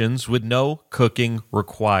options with no cooking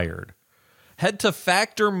required. Head to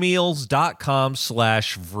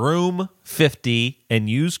factormeals.com/vroom50 and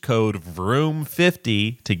use code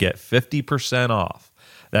vroom50 to get 50% off.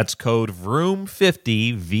 That's code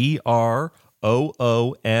vroom50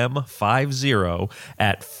 VROOM50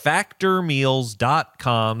 at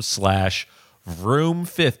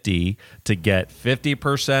factormeals.com/vroom50 to get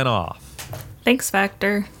 50% off. Thanks,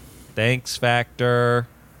 Factor. Thanks, Factor.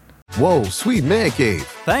 Whoa, sweet man cave.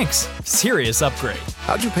 Thanks. Serious upgrade.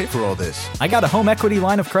 How'd you pay for all this? I got a home equity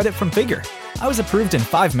line of credit from Figure. I was approved in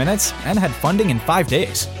 5 minutes and had funding in 5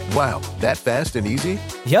 days. Wow, that fast and easy?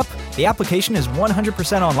 Yep, the application is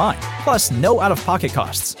 100% online, plus no out-of-pocket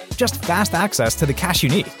costs. Just fast access to the cash you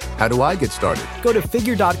need. How do I get started? Go to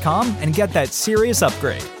Figure.com and get that serious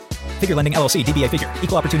upgrade. Figure Lending LLC, DBA Figure,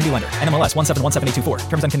 Equal Opportunity Lender, NMLS 1717824.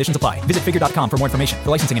 Terms and conditions apply. Visit Figure.com for more information. For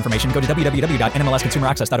licensing information, go to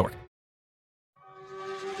www.nmlsconsumeraccess.org.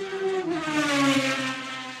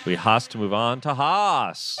 We has to move on to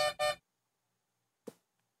Haas.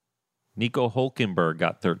 Nico Hulkenberg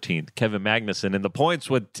got 13th. Kevin Magnussen in the points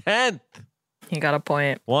with 10th. He got a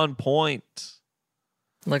point. 1 point.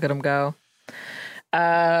 Look at him go.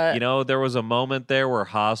 There was a moment there where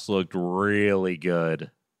Haas looked really good.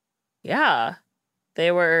 Yeah.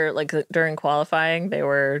 They were, like, during qualifying, they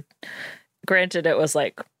were, granted, it was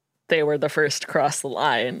like they were the first to cross the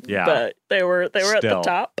line. Yeah. But they were at the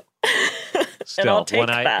top. Still, and I'll take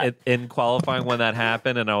that. In qualifying when that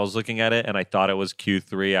happened and I was looking at it and I thought it was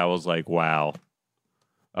Q3, I was like, wow.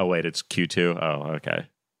 Oh, wait, it's Q2? Oh, okay.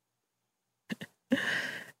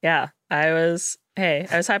 Yeah, I was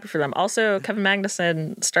happy for them. Also, Kevin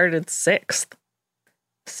Magnussen started 6th.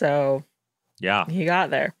 So, yeah, he got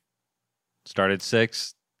there. Started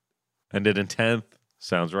 6th, ended in 10th.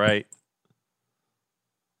 Sounds right.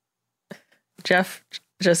 Jeff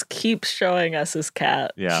just keeps showing us his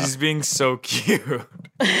cat. Yeah. She's being so cute.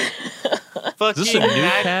 Is this a new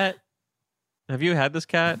cat? Have you had this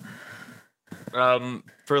cat?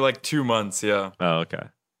 For like 2 months, yeah. Oh, okay.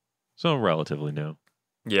 So relatively new.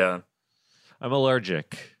 Yeah. I'm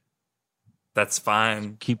allergic. That's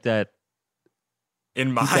fine. Keep that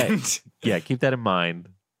in mind. Keep that in mind.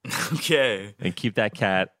 Okay. And keep that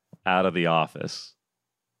cat out of the office.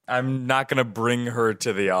 I'm not going to bring her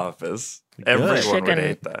to the office. Everyone would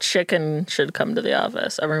hate that. Chicken should come to the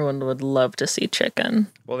office. Everyone would love to see Chicken.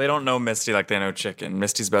 Well, they don't know Misty like they know Chicken.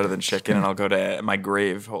 Misty's better than Chicken, and I'll go to my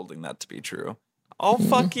grave holding that to be true. I'll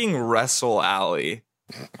fucking wrestle Allie.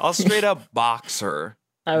 I'll straight up box her.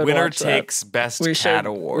 Winner takes best cat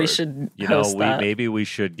award. We should host that. Maybe we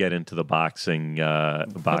should get into the boxing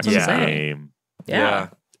game. Yeah.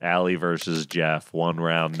 Allie versus Jeff, 1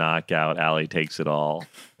 round knockout. Allie takes it all.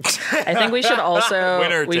 I think we should also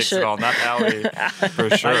winner takes it all, not Allie for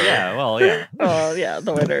sure. Yeah, well, yeah. Oh yeah,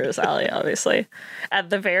 the winner is Allie, obviously. At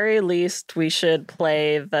the very least, we should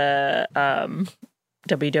play the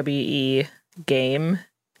WWE game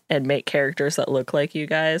and make characters that look like you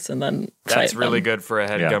guys, and then that's really them. good for a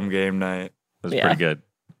headgum game night. That's pretty good.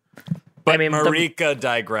 But Marika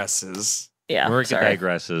digresses. Yeah, Marika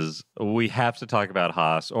digresses. We have to talk about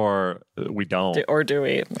Haas, or we don't. Do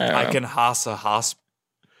we? I can Haas a Haas.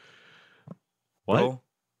 What? Bro.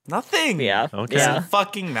 Nothing. Yeah. Okay. Doesn't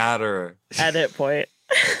fucking matter. Edit point.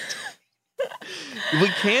 We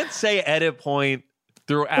can't say edit point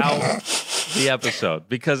throughout the episode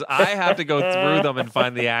because I have to go through them and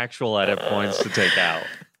find the actual edit points to take out.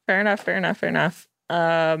 Fair enough.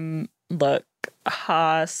 Look,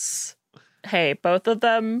 Haas. Hey, both of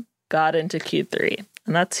them got into Q3,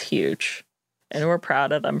 and that's huge. And we're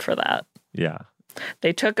proud of them for that. Yeah.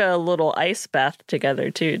 They took a little ice bath together,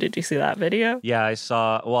 too. Did you see that video? Yeah, I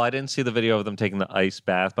saw. Well, I didn't see the video of them taking the ice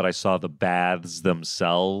bath, but I saw the baths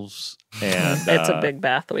themselves. And it's a big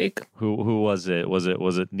bath week. Who was it? Was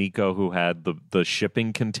it Nico who had the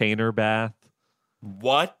shipping container bath?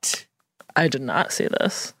 What? I did not see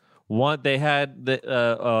this. They had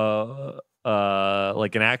the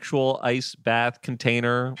like an actual ice bath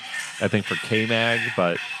container, I think for K-Mag,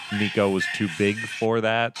 but Nico was too big for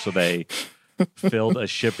that, so they filled a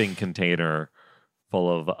shipping container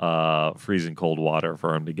full of freezing cold water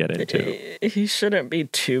for him to get into. He shouldn't be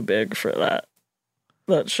too big for that.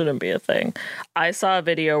 That shouldn't be a thing. I saw a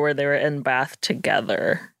video where they were in bath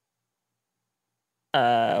together,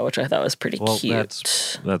 which I thought was pretty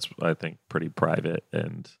cute. That's I think pretty private,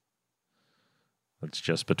 and that's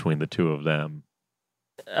just between the two of them.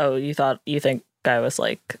 Oh, you think guy was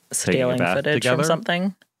like stealing bath footage together? from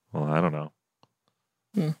something? Well, I don't know.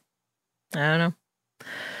 I don't know.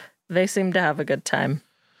 They seem to have a good time.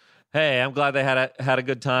 Hey, I'm glad they had a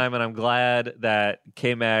good time, and I'm glad that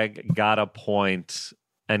K-Mag got a point.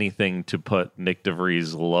 Anything to put Nick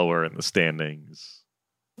DeVries lower in the standings.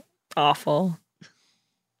 Awful.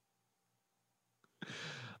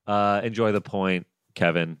 Enjoy the point,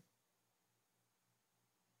 Kevin.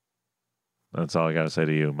 That's all I got to say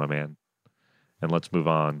to you, my man. And let's move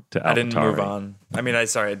on to AlphaTauri. I didn't move on. I mean, I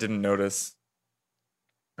didn't notice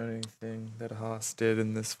anything that Haas did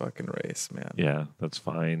in this fucking race, man. Yeah, that's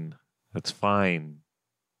fine. That's fine.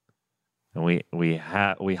 And we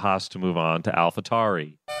Haas to move on to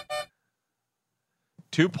AlphaTauri.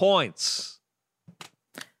 2 points.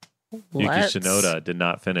 Yuki Tsunoda did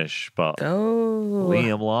not finish, but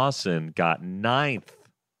Liam Lawson got 9th.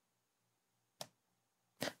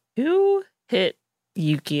 Who hit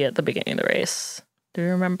Yuki at the beginning of the race? Do you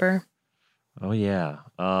remember? Oh yeah.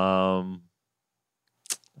 I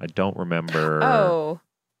don't remember. Oh,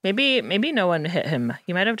 maybe no one hit him.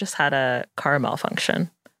 He might have just had a car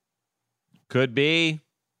malfunction. Could be.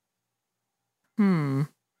 That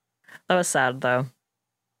was sad though.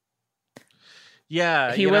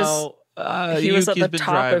 Yeah, he was at the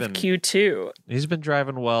top of Q2. He's been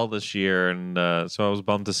driving well this year, and so I was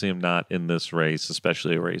bummed to see him not in this race,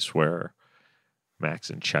 especially a race where Max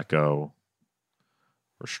and Checo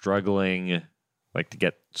were struggling. Like to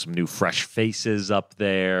get some new fresh faces up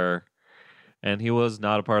there, and he was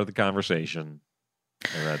not a part of the conversation.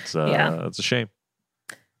 And that's a shame.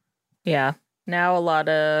 Yeah. Now a lot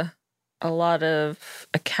of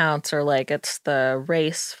accounts are like it's the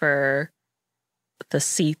race for the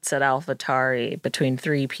seats at AlphaTauri between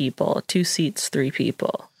 3 people. 2 seats, 3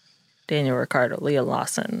 people. Daniel Ricciardo, Liam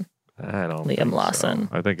Lawson. I don't Liam think Lawson.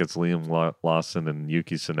 So. I think it's Liam Lawson and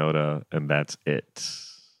Yuki Tsunoda, and that's it.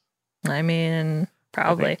 I mean,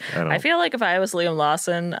 probably. I feel like if I was Liam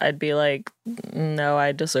Lawson, I'd be like, no,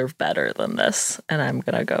 I deserve better than this, and I'm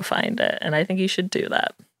going to go find it. And I think he should do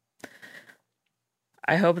that.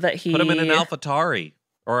 I hope that he... Put him in an AlphaTauri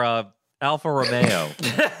or a Alfa Romeo.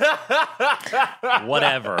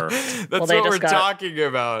 Whatever. That's what we're talking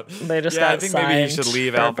about. They just got I think maybe he should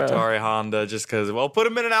leave AlphaTauri Honda just because, well, put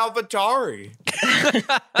him in an AlphaTauri.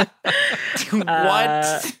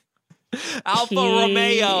 What? Alfa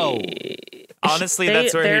Romeo. Honestly,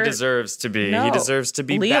 that's where he deserves to be. No. He deserves to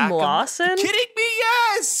be Liam back. Lawson? Kidding me?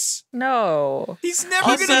 Yes. No. He's never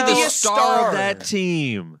going to be a star of that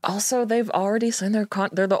team. Also, they've already signed their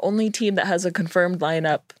they're the only team that has a confirmed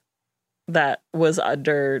lineup that was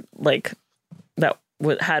under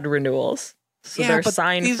had renewals. So they're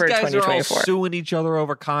signed for 2024. These guys are all suing each other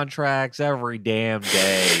over contracts every damn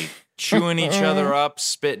day. Chewing each other up,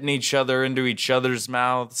 spitting each other into each other's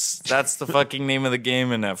mouths. That's the fucking name of the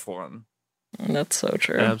game in F1. That's so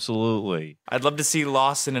true. Absolutely. I'd love to see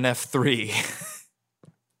Lawson in F3.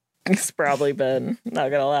 It's probably been,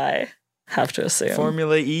 not gonna lie. Have to assume.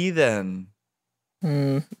 Formula E then.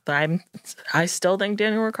 I still think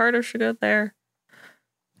Daniel Ricciardo should go there.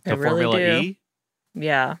 To Formula E?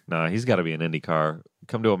 Yeah. No, he's got to be an IndyCar.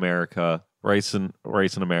 Come to America, race in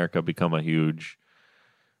America, become a huge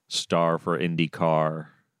star for IndyCar.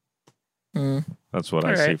 That's what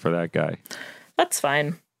I see for that guy. That's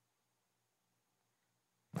fine.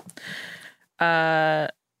 Yeah,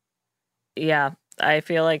 I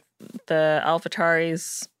feel like the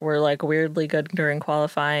AlphaTauris were like weirdly good during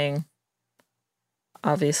qualifying.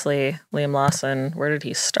 Obviously, Liam Lawson, where did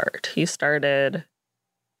he start? He started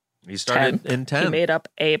in 10th. He made up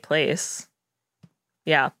a place.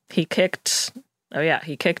 Yeah, he kicked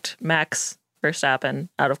Max Verstappen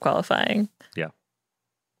out of qualifying. Yeah.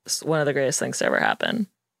 It's one of the greatest things to ever happen.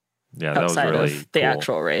 Yeah, that was really of the cool.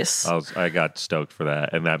 actual race. I got stoked for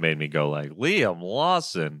that, and that made me go like, Liam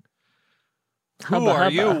Lawson, who Hubba are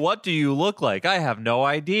hubba. you? What do you look like? I have no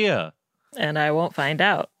idea. And I won't find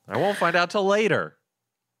out. I won't find out till later.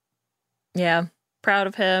 Yeah, proud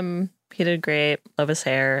of him. He did great. Love his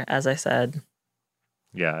hair, as I said.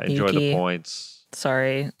 Yeah, enjoy Yuki. the points.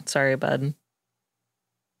 Sorry, bud.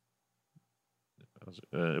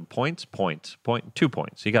 Points. 2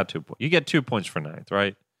 points. You got 2 points. You get 2 points for ninth,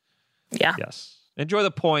 right? Yeah. Yes. Enjoy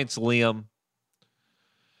the points, Liam.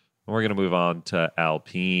 We're gonna move on to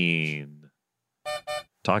Alpine.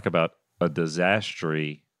 Talk about a disaster.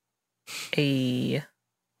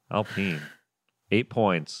 Alpine, 8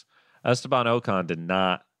 points. Esteban Ocon did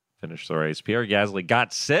not finish the race. Pierre Gasly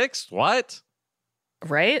got 6th. What?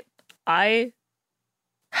 Right? I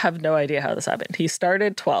have no idea how this happened. He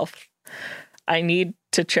started 12th. I need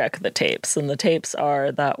to check the tapes, and the tapes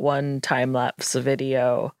are that one time-lapse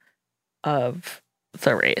video of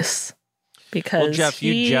the race. Because well, Jeff,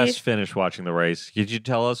 you just finished watching the race. Could you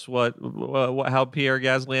tell us how Pierre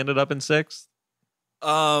Gasly ended up in 6th?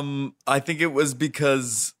 I think it was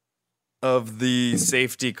because of the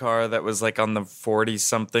safety car that was like on the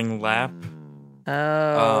 40-something lap.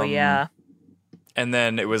 Oh, yeah. And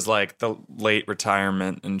then it was like the late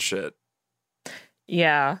retirement and shit.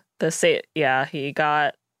 Yeah, he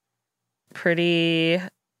got pretty.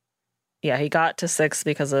 Yeah, he got to 6th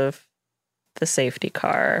because of the safety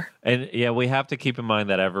car. And yeah, we have to keep in mind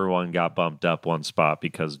that everyone got bumped up one spot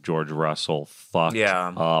because George Russell fucked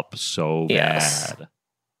up so bad.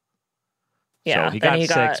 Yeah, so he got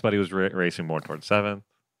 6th, but he was racing more towards 7th.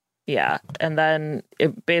 Yeah, and then he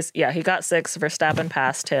got 6th. Verstappen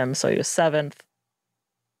passed him, so he was 7th.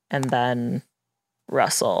 And then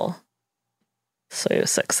Russell, so he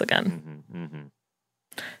was 6th again.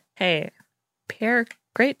 Hey, Pierre,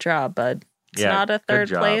 great job, bud. It's not a third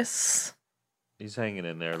place. He's hanging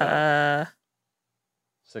in there, though.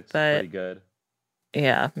 6th is pretty good.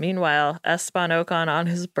 Yeah. Meanwhile, Esteban Ocon on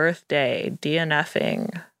his birthday,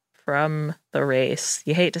 DNFing from the race.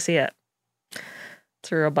 You hate to see it.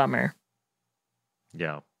 It's a real bummer.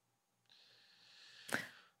 Yeah.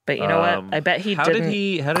 But you know what? I bet he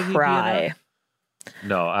didn't cry.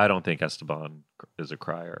 No, I don't think Esteban is a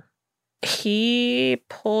crier. He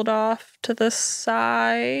pulled off to the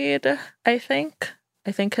side, I think.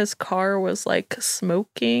 I think his car was like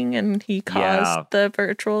smoking and he caused the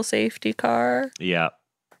virtual safety car. Yeah.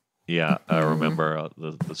 Yeah, I remember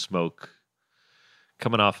the smoke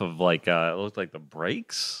coming off of like, it looked like the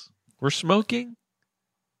brakes were smoking.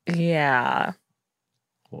 Yeah.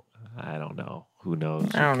 Well, I don't know. Who knows? Who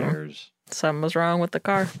cares? Something was wrong with the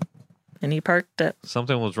car and he parked it.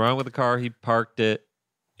 Something was wrong with the car. He parked it.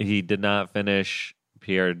 He did not finish.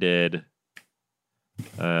 Pierre did.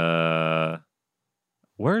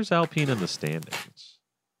 Where's Alpine in the standings?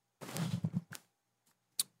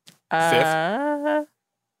 5th?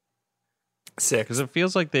 6th. Because it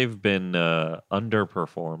feels like they've been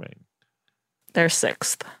underperforming. They're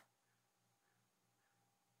 6th.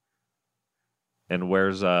 And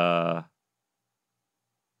where's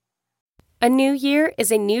A new year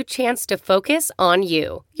is a new chance to focus on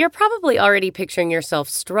you. You're probably already picturing yourself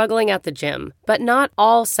struggling at the gym, but not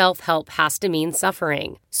all self-help has to mean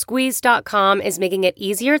suffering. Squeeze.com is making it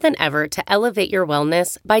easier than ever to elevate your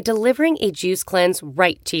wellness by delivering a juice cleanse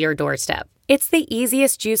right to your doorstep. It's the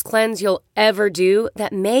easiest juice cleanse you'll ever do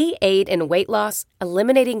that may aid in weight loss,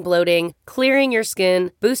 eliminating bloating, clearing your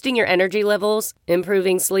skin, boosting your energy levels,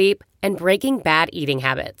 improving sleep, and breaking bad eating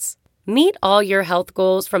habits. Meet all your health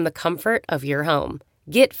goals from the comfort of your home.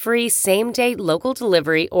 Get free same-day local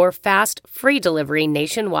delivery or fast free delivery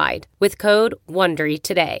nationwide with code WONDERY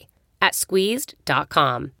today at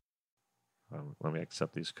squeezed.com. Let me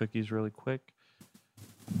accept these cookies really quick.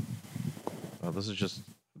 Oh, this is just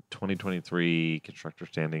 2023 constructor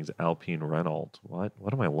standings Alpine Renault. What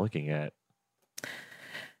am I looking at?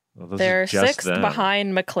 Well, they're 6th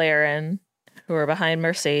behind McLaren, who are behind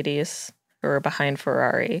Mercedes, who are behind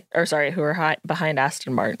Ferrari, who are behind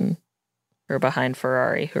Aston Martin, who are behind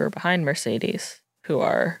Ferrari, who are behind Mercedes, who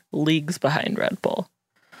are leagues behind Red Bull.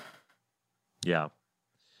 Yeah.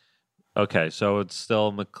 Okay, so it's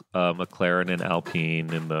still McLaren and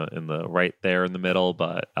Alpine in the right there in the middle,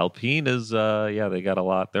 but Alpine is they got a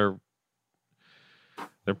lot. They're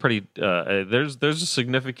pretty. There's a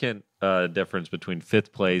significant difference between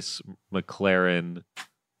 5th place McLaren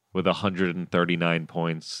with 139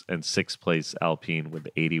 points and 6th place Alpine with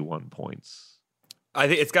 81 points. I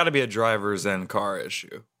think it's got to be a driver's and car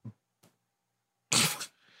issue.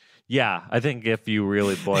 Yeah, I think if you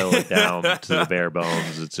really boil it down to the bare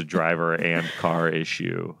bones, it's a driver and car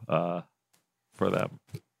issue for them.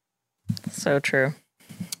 So true.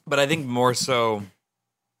 But I think more so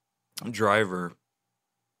driver.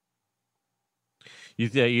 You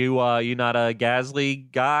not a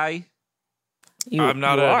Gasly guy? I'm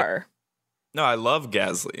not. You are. No, I love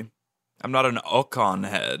Gasly. I'm not an Ocon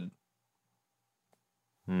head.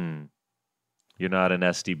 You're not an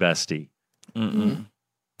Esty Bestie.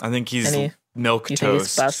 I think he's milk You think he's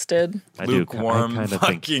toast. busted? I do. Lukewarm. I kinda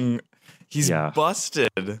Fucking. He's Yeah.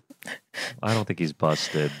 busted. I don't think he's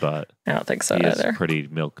busted, but I don't think so he is either. pretty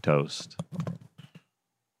milk toast.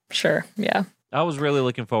 Sure, yeah. I was really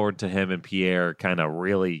looking forward to him and Pierre kind of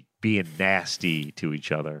really being nasty to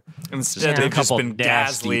each other. Instead, a they've just couple been nasty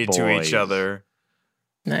ghastly to boys. each other.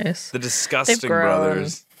 Nice. The disgusting grown.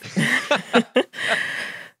 brothers.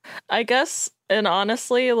 I guess, and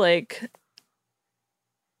honestly, like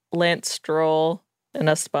Lance Stroll and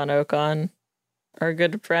Esteban Ocon are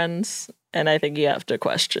good friends, and I think you have to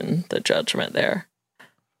question the judgment there.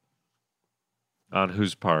 On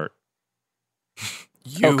whose part?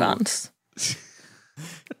 You. Ocon's.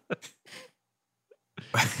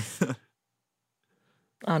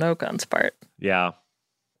 On Ocon's part. Yeah.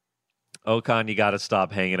 Ocon, you got to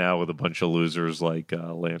stop hanging out with a bunch of losers like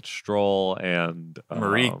Lance Stroll and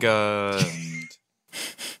Marika.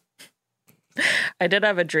 And I did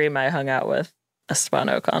have a dream I hung out with Esteban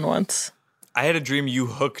Ocon once. I had a dream you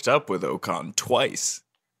hooked up with Ocon twice.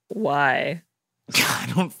 Why?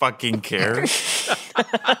 I don't fucking care.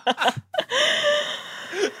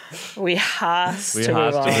 We has We to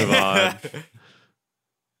has move to on. move on.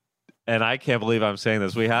 And I can't believe I'm saying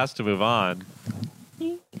this. We has to move on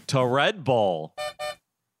to Red Bull.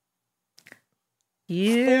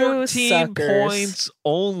 You 14 suckers. points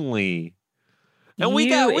only. And we You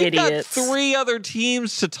got idiots. 3 other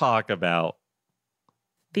teams to talk about.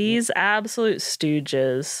 These absolute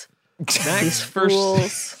stooges. Max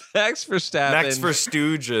fools. Max Verstappen. Max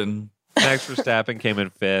Verstappen. Max Verstappen came in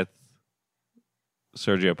 5th.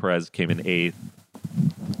 Sergio Perez came in 8th.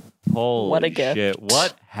 Holy What a gift. shit.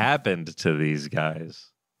 What happened to these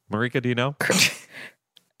guys? Marika, do you know?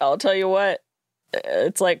 I'll tell you what.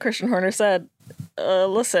 It's like Christian Horner said.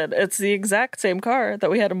 Listen, it's the exact same car that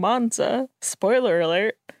we had in Monza. Spoiler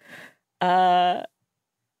alert.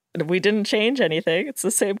 We didn't change anything. It's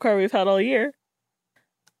the same car we've had all year.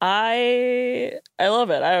 I love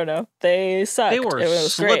it. I don't know. They sucked. They were It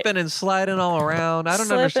was slipping great. and sliding all around. I don't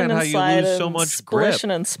Slipping understand and how you sliding, lose so much grip. splishing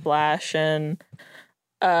and splashing.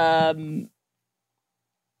 I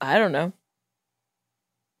don't know.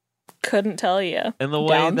 Couldn't tell you. And the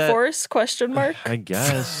way Downforce? Question mark. I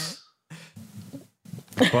guess.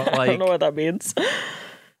 But I like, don't know what that means.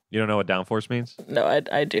 you don't know what downforce means? No,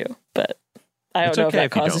 I do, but I don't It's know okay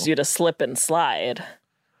if that if you causes don't. you to slip and slide.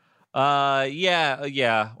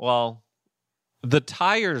 Yeah. Well, the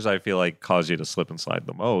tires I feel like cause you to slip and slide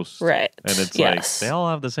the most. Right. And it's Yes. like they all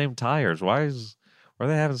have the same tires. Why are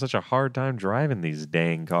they having such a hard time driving these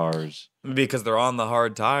dang cars? Because they're on the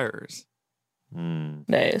hard tires.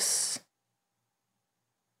 Nice.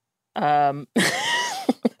 I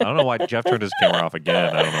don't know why Jeff turned his camera off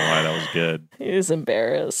again. I don't know why that was good. He's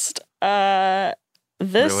embarrassed.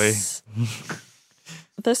 This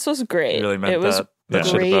this was great. You really meant it was that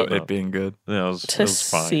shit great about it being good. Yeah, it to was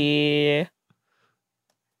fine. see.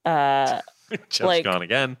 Jeff's like- gone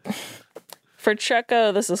again. For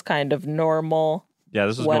Checo, this is kind of normal. Yeah,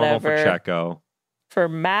 this is whatever. normal for Checo. For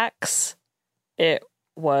Max, it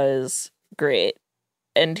was great.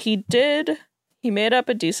 And he made up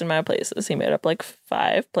a decent amount of places. He made up like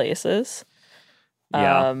 5 places.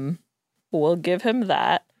 Yeah. We'll give him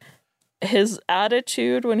that. His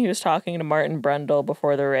attitude when he was talking to Martin Brundle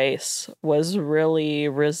before the race was really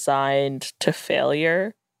resigned to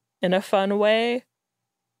failure in a fun way.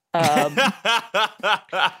 Yeah,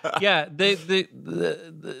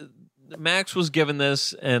 the Max was given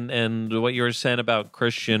this, and what you were saying about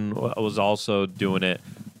Christian was also doing it.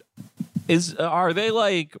 Are they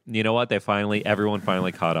like, you know what? Everyone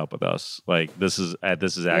finally caught up with us. Like this is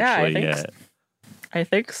actually it. I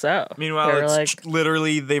think so. Meanwhile, They're it's like,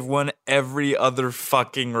 literally they've won every other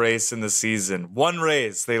fucking race in the season. One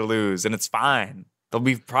race they lose, and it's fine. They'll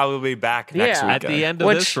be probably back next weekend. At the end of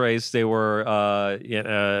this race, they were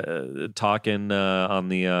talking on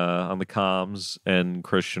the comms, and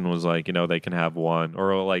Christian was like, they can have one,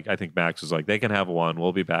 or like I think Max was like, they can have one.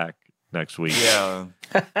 We'll be back next week. Yeah.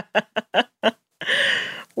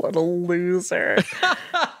 what a loser.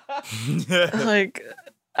 Like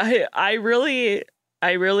I really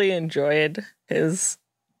enjoyed his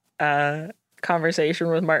conversation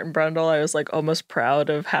with Martin Brundle. I was like almost proud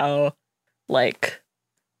of how like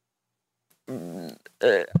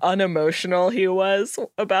unemotional he was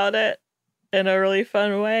about it in a really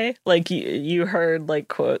fun way. Like you heard like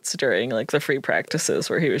quotes during like the free practices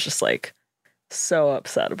where he was just like so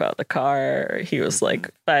upset about the car. He was like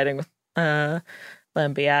fighting with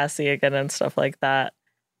Lambiase again and stuff like that.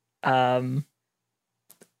 But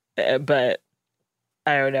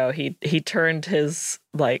I don't know, he turned his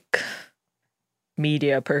like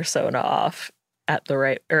media persona off at the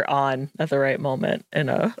right moment in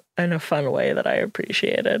a fun way that I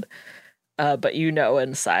appreciated. But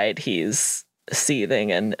inside he's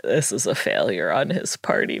seething, and this is a failure on his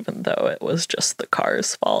part, even though it was just the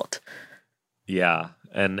car's fault. Yeah.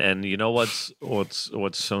 And you know what's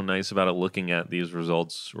so nice about it, looking at these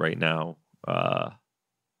results right now,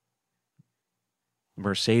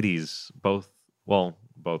 Mercedes both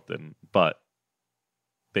didn't, but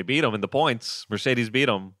they beat them in the points. Mercedes beat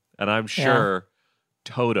them, and I'm sure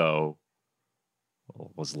Toto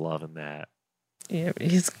was loving that. Yeah,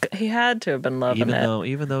 he had to have been loving it.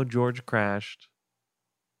 Even though George crashed,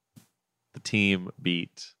 the team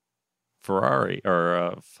beat Ferrari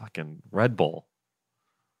or fucking Red Bull.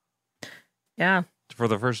 Yeah, for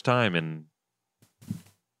the first time in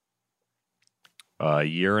a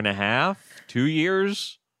year and a half, 2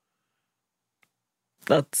 years.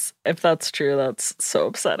 If that's true, that's so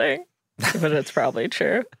upsetting, but it's probably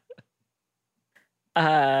true.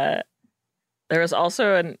 There was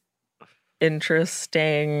also an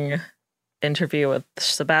interesting interview with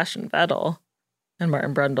Sebastian Vettel and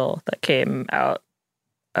Martin Brundle that came out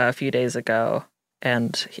a few days ago,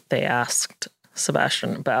 and they asked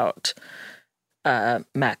Sebastian about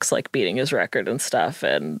Max beating his record and stuff,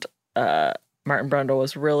 and Martin Brundle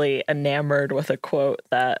was really enamored with a quote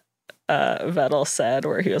that Vettel said,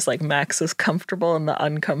 where he was like, "Max is comfortable in the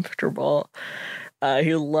uncomfortable."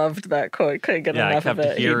 He loved that quote. Couldn't get enough of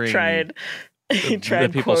it. He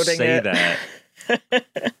tried people quoting say it. that.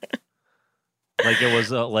 Like it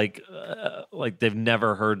was like they've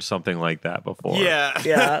never heard something like that before. Yeah.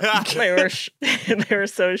 They were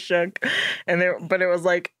so shook, but it was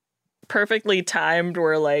perfectly timed,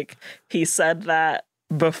 where he said that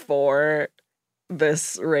before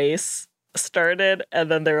this race started,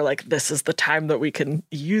 and then they were like, "This is the time that we can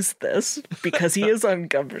use this because he is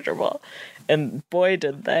uncomfortable," and boy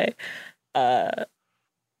did they. I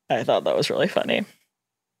thought that was really funny.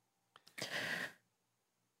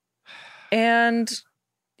 And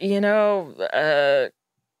Checo,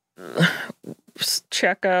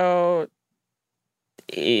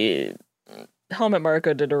 Helmut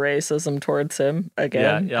Marko did a racism towards him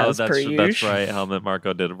again. That's right. Helmut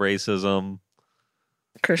Marko did racism.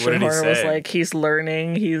 Christian Horner was like, he's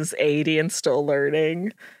learning. He's 80 and still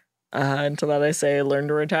learning. And to that I say, learn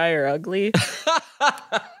to retire, ugly.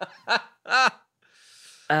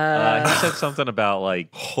 He said something about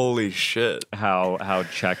holy shit, how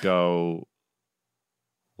Checo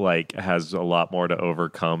has a lot more to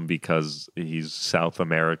overcome because he's South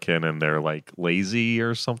American and they're lazy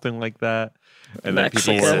or something like that. And then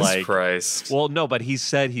people were like, Christ. Well, no, but he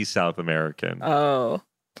said he's South American. Oh,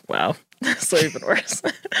 wow. So even worse.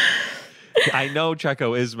 I know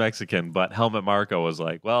Checo is Mexican, but Helmut Marko was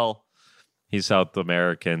like, well, he's South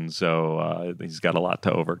American, so he's got a lot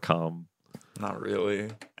to overcome. Not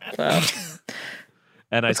really.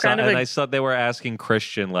 And I saw they were asking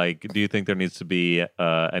Christian, do you think there needs to be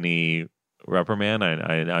any reprimand?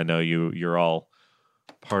 I know you're all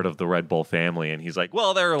part of the Red Bull family, and he's like,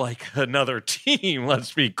 well, they're another team.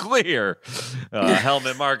 Let's be clear.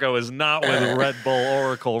 Helmut Marko is not with Red Bull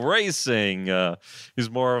Oracle Racing.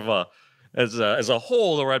 He's more of a as a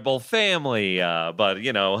whole, the Red Bull family. But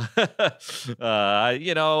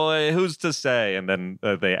who's to say? And then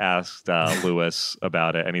they asked Lewis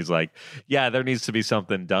about it, and he's like, "Yeah, there needs to be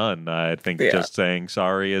something done. I think just saying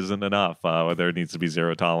sorry isn't enough. There needs to be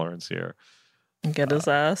zero tolerance here." Get his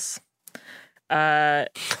ass.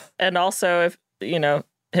 And also, if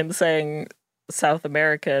him saying South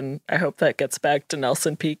American, I hope that gets back to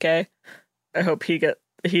Nelson Piquet. I hope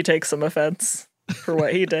he takes some offense for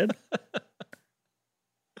what he did.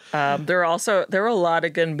 There were a lot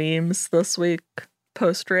of good memes this week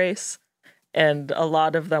post race, and a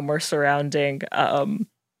lot of them were surrounding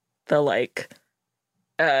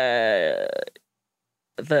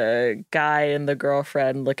the guy and the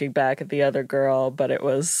girlfriend looking back at the other girl, but it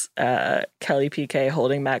was Kelly Piquet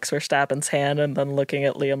holding Max Verstappen's hand and then looking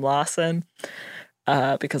at Liam Lawson,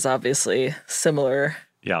 because obviously similar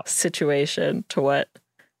situation to what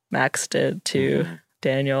Max did to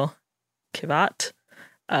Daniel Kvyat.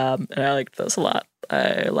 And I liked those a lot.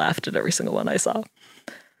 I laughed at every single one I saw.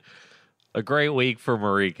 A great week for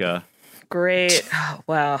Marika. Great.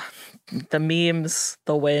 Wow. The memes,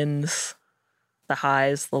 the wins, the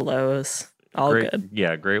highs, the lows, all good.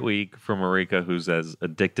 Yeah, great week for Marika, who's as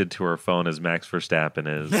addicted to her phone as Max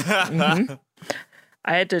Verstappen is. Mm-hmm.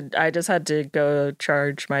 I just had to go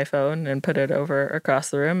charge my phone and put it over across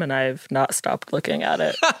the room, and I've not stopped looking at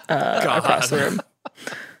it across the room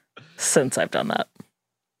since I've done that.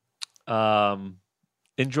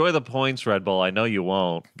 Enjoy the points, Red Bull. I know you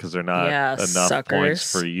won't, because they're not enough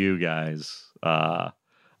points for you guys.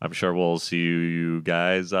 I'm sure we'll see you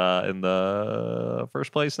guys in the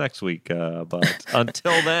first place next week. But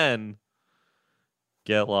until then,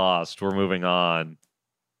 get lost. We're moving on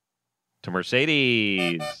to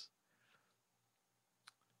Mercedes.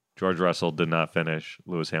 George Russell did not finish.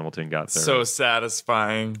 Lewis Hamilton got third. So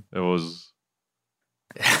satisfying. It was.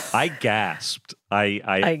 I gasped.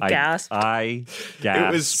 I gasped. I gasped.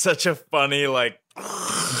 It was such a funny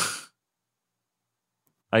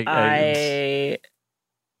I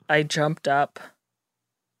jumped up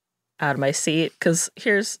out of my seat because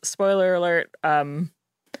here's spoiler alert.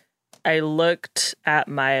 I looked at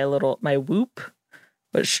my Whoop,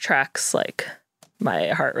 which tracks like my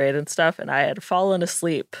heart rate and stuff, and I had fallen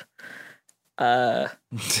asleep up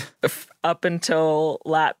until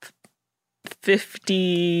lap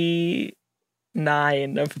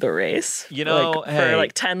 59 of the race. You know, for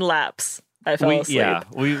like 10 laps. I fell asleep. Yeah,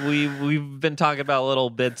 we've been talking about little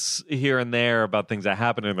bits here and there about things that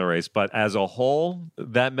happened in the race, but as a whole,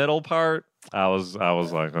 that middle part, I was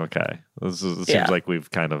like, okay, it seems like we've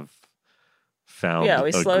kind of found. Yeah,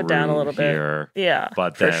 we slowed down a little here. bit. Yeah,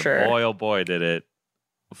 but for then, sure. boy, oh boy, did it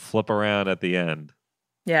flip around at the end.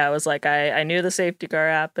 Yeah, it was like I knew the safety car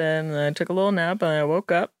happened, and I took a little nap, and I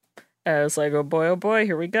woke up, and I was like, oh boy,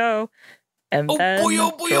 here we go. And then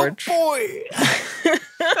George...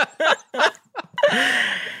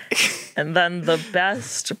 And then the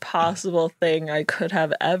best possible thing I could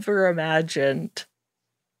have ever imagined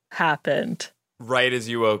happened. Right as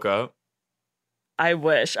you woke up? I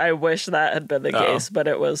wish that had been the case, but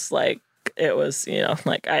it was I was there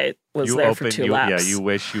for 2 laps. Yeah, you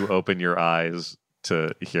wish you opened your eyes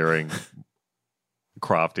to hearing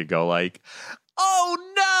Crofty go like, oh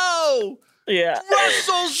no! Yeah.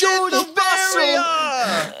 Russell's in the barrier!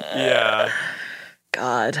 Yeah.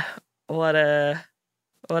 God, what a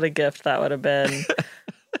gift that would have been.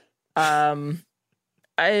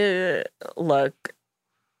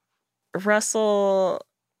 Russell,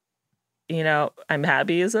 I'm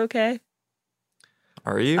happy is okay.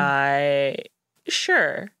 Are you?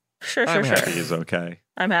 Sure. I'm happy he's okay.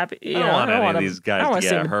 I'm happy. I don't want any of these guys to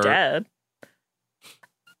get hurt. Dead.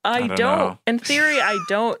 I don't know. In theory, I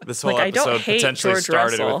don't. This whole I episode don't hate potentially George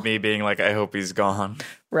started Russell. with me being like, I hope he's gone.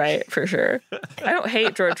 Right, for sure. I don't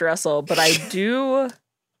hate George Russell, but I do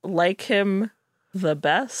like him the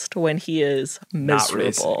best when he is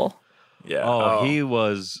miserable. Yeah. Oh, he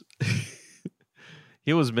was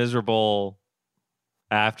miserable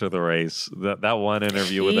after the race. That one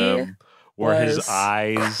interview with him where his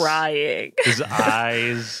eyes crying. His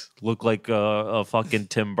eyes look like a fucking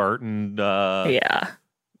Tim Burton.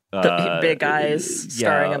 The big eyes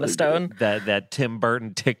starring on a stone. That Tim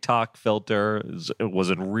Burton TikTok filter was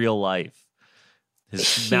in real life.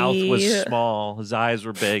 His mouth was small, his eyes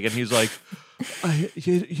were big, and he's like,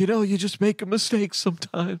 you just make a mistake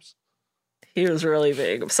sometimes. He was really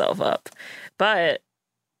bigging himself up. But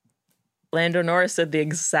Lando Norris did the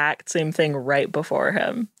exact same thing right before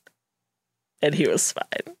him, and he was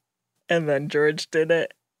fine. And then George did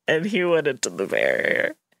it, and he went into the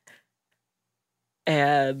barrier.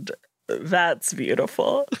 And that's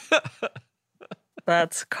beautiful.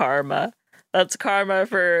 That's karma. That's karma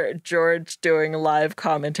for George doing live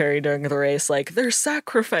commentary during the race. Like, they're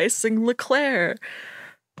sacrificing Leclerc.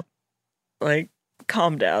 Like,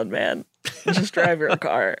 calm down, man. Just drive your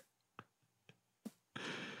car.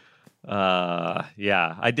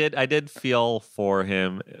 Yeah, I did feel for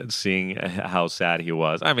him, seeing how sad he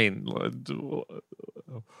was. I mean, the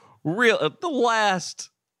last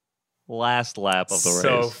lap of the race.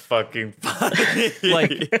 So fucking funny.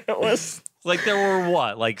 Like, it was like there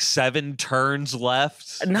were 7 turns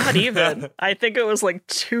left? Not even. I think it was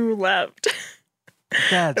 2 left.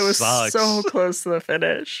 That it was sucks. so close to the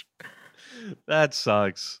finish. That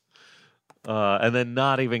sucks. And then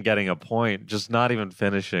not even getting a point, just not even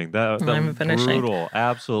finishing. That brutal,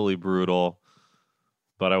 absolutely brutal.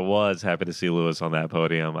 But I was happy to see Lewis on that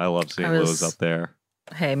podium. I love seeing Lewis up there.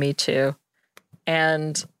 Hey, me too.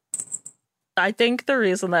 And I think the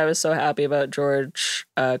reason that I was so happy about George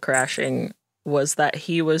crashing was that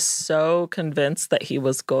he was so convinced that he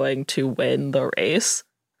was going to win the race.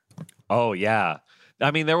 Oh yeah,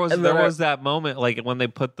 I mean there was that moment when they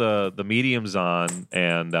put the mediums on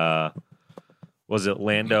and was it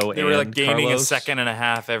Lando? They were gaining Carlos? a second and a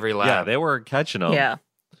half every lap. Yeah, they were catching them. Yeah,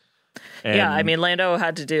 I mean Lando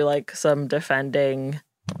had to do some defending.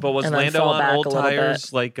 But was Lando on old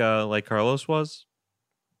tires like Carlos was?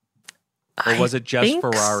 Or was it just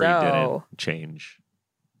Ferrari didn't change?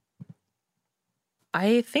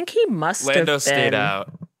 I think he must have been. Lando stayed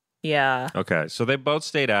out. Yeah. Okay, so they both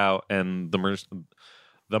stayed out, and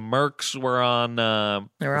The Mercs were on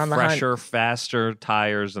They were on the hunt. fresher, faster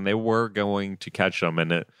tires, and they were going to catch them.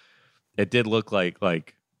 And it did look like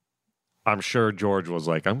I'm sure George was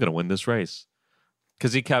like, I'm going to win this race.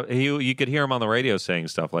 Because you could hear him on the radio saying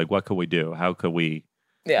stuff like, what could we do? How could we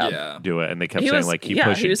do it? And they kept saying, like, keep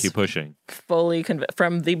pushing. Fully convinced.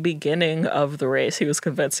 From the beginning of the race, he was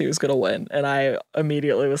convinced he was going to win. And I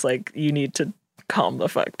immediately was like, you need to calm the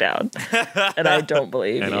fuck down. And I don't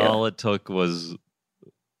believe and you. And all it took was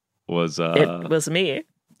it was me.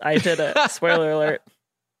 I did it. Spoiler alert.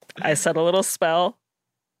 I said a little spell.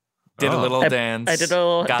 Did a little dance. I did a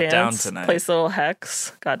little got dance. Down tonight. Placed a little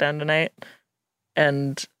hex. Got down tonight.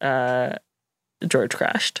 And George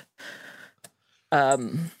crashed. I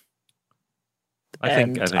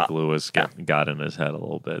think Lewis got in his head a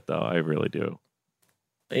little bit, though. I really do.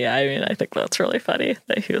 Yeah, I mean, I think that's really funny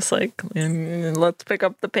that he was like, let's pick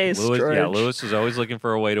up the pace, George. Yeah, Lewis is always looking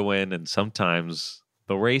for a way to win, and sometimes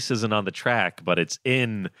the race isn't on the track, but it's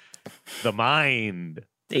in the mind.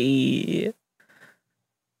 The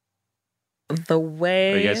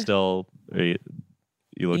way... Are you guys still... You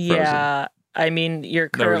look frozen. Yeah, I mean, you're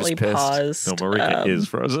currently paused. No, Marika is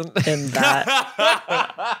frozen. In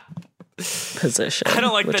that position. I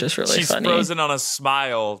don't like which that is really she's funny. frozen on a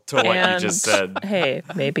smile to what you just said. Hey,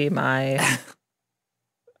 maybe my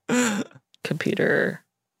computer.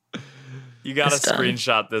 You got to is done.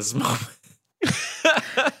 screenshot this moment.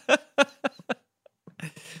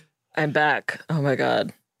 I'm back. Oh my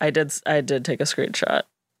god. I did take a screenshot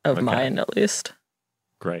of mine at least.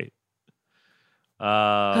 Great.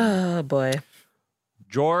 Oh boy.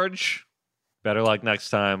 George, better luck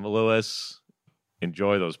next time. Lewis,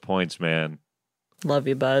 enjoy those points, man. Love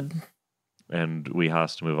you, bud. And we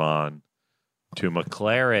have to move on to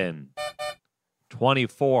McLaren.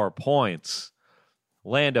 24 points.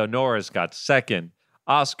 Lando Norris got second.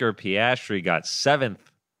 Oscar Piastri got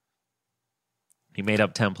seventh. He made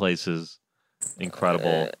up 10 places.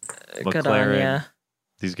 Incredible. McLaren. Good on ya.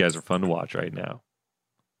 These guys are fun to watch right now.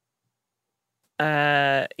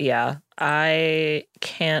 Yeah. I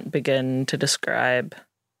can't begin to describe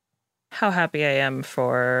how happy I am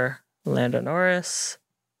for Lando Norris.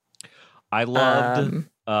 I loved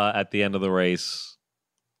at the end of the race,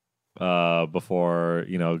 before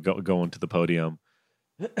going to the podium,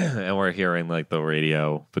 and we're hearing like the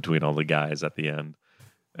radio between all the guys at the end,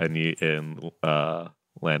 and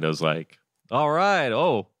Lando's like, "All right,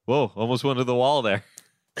 oh, whoa, almost went to the wall there."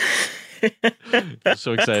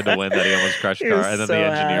 So excited to win that he almost crashed the car, and then the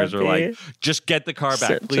engineers were like, "Just get the car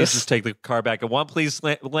back, please. Just take the car back. And one, please,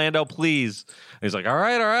 Lando, please." And he's like, "All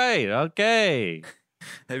right, okay."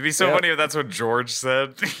 It'd be so funny if that's what George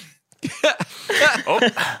said.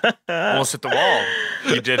 Almost hit the wall.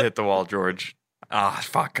 You did hit the wall, George.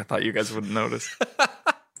 Fuck. I thought you guys wouldn't notice.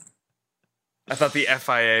 I thought the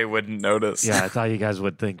FIA wouldn't notice. Yeah, I thought you guys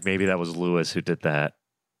would think maybe that was Lewis who did that.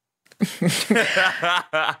 What's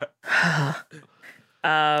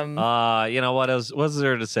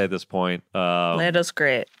there to say at this point? Lando's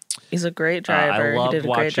great. He's a great driver. I loved he did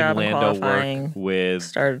a great job in Lando qualifying. work with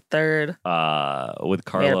started third. With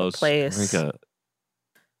Carlos. Place. Marika.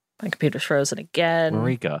 My computer's frozen again.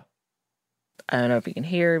 Marika. I don't know if you can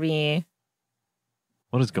hear me.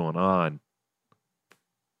 What is going on?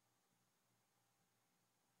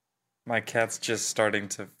 My cat's just starting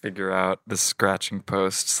to figure out the scratching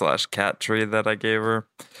post / cat tree that I gave her.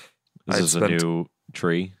 This is a new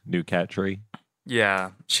tree, new cat tree.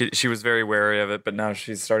 Yeah, she was very wary of it, but now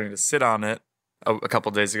she's starting to sit on it a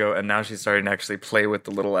couple days ago, and now she's starting to actually play with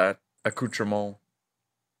the little accoutrement.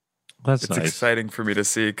 It's nice. Exciting for me to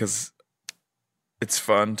see because it's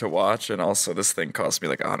fun to watch, and also this thing cost me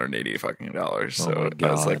like $180 fucking dollars. So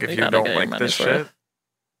I was like, if you don't like this shit.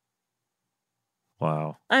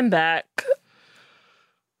 Wow. I'm back.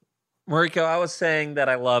 Mariko, I was saying that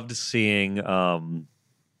I loved seeing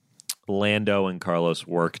Lando and Carlos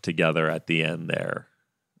work together at the end there.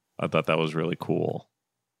 I thought that was really cool.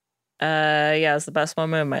 Yeah, it's the best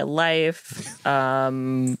moment of my life.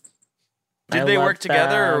 Did they work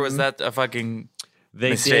together, or was that a fucking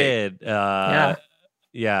mistake? Did. Yeah,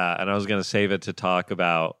 and I was going to save it to talk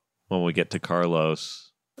about when we get to Carlos.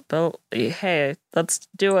 But hey, let's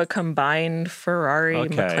do a combined Ferrari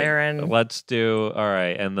McLaren. Let's do all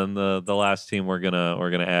right, and then the last team we're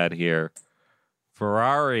gonna add here,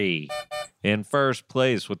 Ferrari in first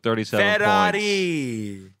place with 37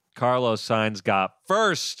 points. Carlos Sainz got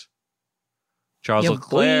first. Charles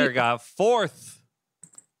Leclerc got fourth.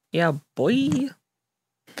 Yeah, boy.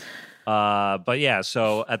 But yeah,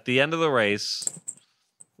 so at the end of the race,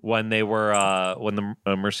 when they were when the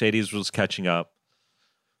Mercedes was catching up,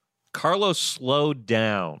 Carlos slowed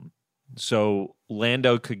down so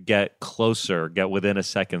Lando could get closer, get within a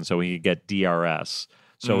second, so he could get DRS,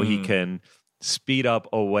 so he can speed up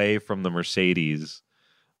away from the Mercedes.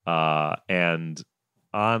 And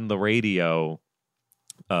on the radio,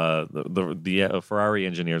 the Ferrari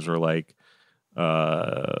engineers were like,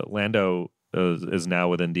 Lando is now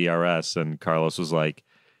within DRS, and Carlos was like,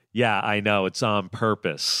 "Yeah, I know, it's on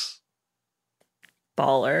purpose."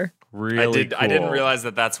 Baller. Really, cool. I didn't realize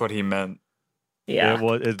that that's what he meant. Yeah.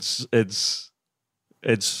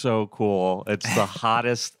 It's so cool. It's the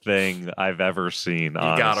hottest thing I've ever seen. You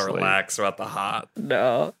honestly. gotta relax about the hot.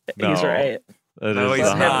 No, he's No. right. No, he's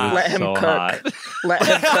not. Let him so cook. hot. Let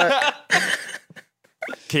him cook.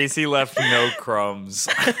 Casey left no crumbs.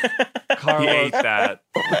 He ate that.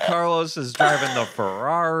 Carlos is driving the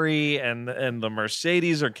Ferrari, and the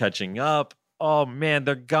Mercedes are catching up. Oh man,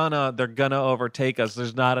 they're gonna overtake us.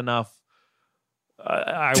 There's not enough.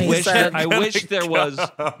 I wish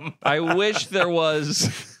there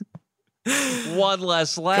was one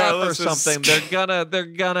less lap Carlos or something.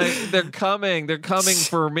 They're coming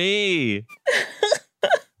for me.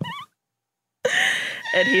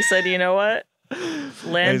 And he said, "You know what,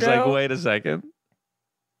 Lando? And he's like, wait a second.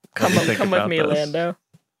 Come with me, this? Lando."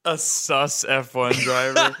 A sus F1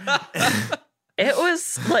 driver. It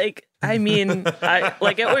was like, I mean,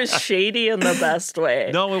 it was shady in the best way.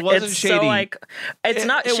 No, it wasn't it's shady. So like, it's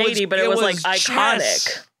not shady, but it was like iconic.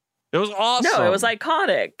 Chess. It was awesome. No, it was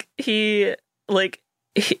iconic. It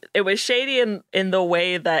was shady in the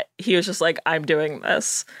way that he was just like, "I'm doing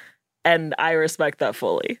this," and I respect that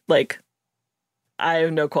fully. Like, I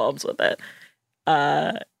have no qualms with it.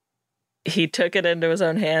 He took it into his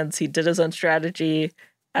own hands. He did his own strategy,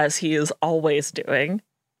 as he is always doing,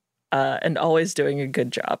 and always doing a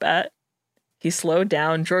good job at. He slowed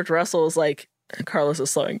down. George Russell was like, Carlos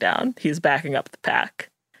is slowing down. He's backing up the pack.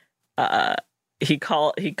 He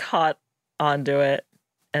caught onto it,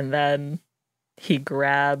 and then he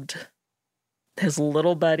grabbed his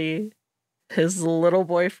little buddy, his little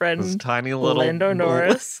boyfriend, his tiny little Lando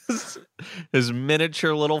Norris, his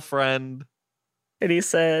miniature little friend, and he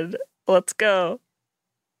said, "Let's go."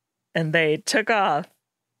 And they took off,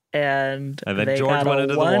 and then they George got went a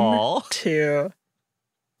into the 1, wall. 2,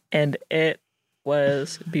 and it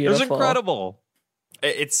was It beautiful. was incredible.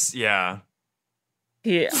 It's yeah.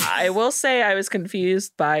 I will say I was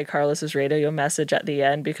confused by Carlos's radio message at the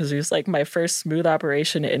end, because he was like, "My first smooth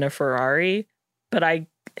operation in a Ferrari," but I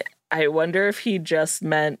wonder if he just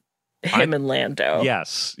meant him and Lando.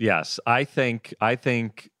 Yes. I think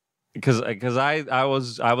because I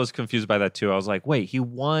was confused by that too. I was like, wait, he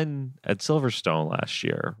won at Silverstone last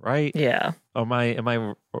year, right? Yeah. Am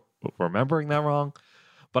I remembering that wrong?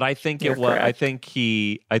 But I think You're correct.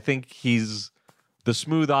 I think he's the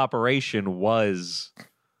smooth operation was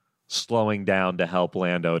slowing down to help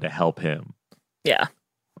Lando to help him. Yeah.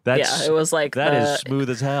 It was like that is smooth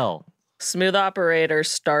as hell. Smooth operator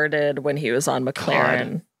started when he was on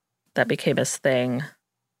McLaren. God. That became his thing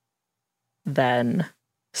then.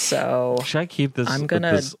 So should I keep this? I'm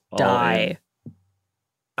gonna die.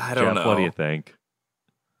 I don't know. What do you think?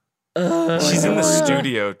 She's in the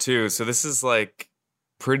studio too, so this is like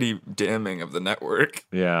pretty damning of the network.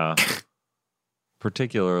 Yeah.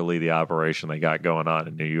 Particularly the operation they got going on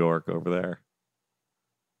in New York over there.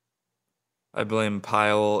 I blame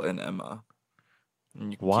Pyle and Emma.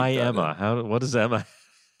 Why Emma? What is Emma?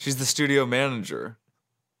 She's the studio manager.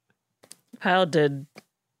 Pyle did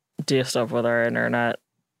do stuff with our internet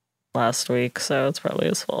last week, so it's probably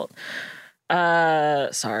his fault.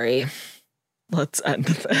 Sorry. Let's end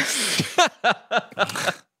this.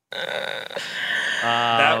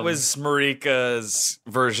 That was Marika's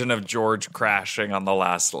version of George crashing on the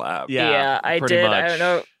last lap. Yeah, I did. Much. I don't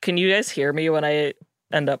know. Can you guys hear me when I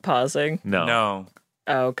end up pausing? No.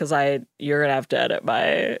 Oh, because you're gonna have to edit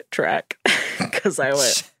my track because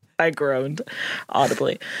I groaned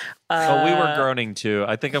audibly. We were groaning too.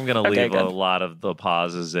 I think I'm gonna leave a lot of the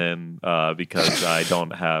pauses in because I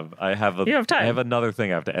have another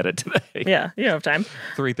thing I have to edit today. Yeah, you have time.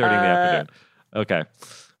 3:30 in the afternoon. Okay.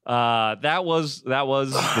 That was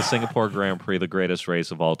the Singapore Grand Prix, the greatest race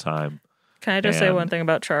of all time. Can I just say one thing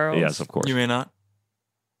about Charles? Yes, of course. You may not.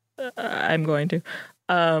 I'm going to.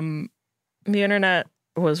 The internet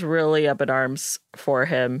was really up in arms for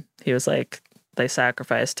him. He was like, they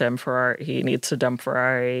sacrificed him for he needs to dump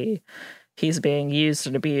Ferrari. He's being used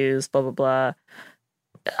and abused, blah, blah, blah.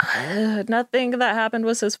 Nothing that happened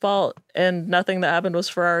was his fault, and nothing that happened was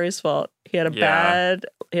Ferrari's fault. He had bad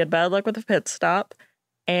luck with the pit stop,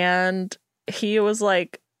 and he was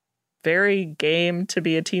like very game to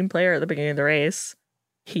be a team player at the beginning of the race.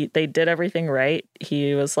 They did everything right.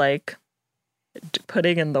 He was like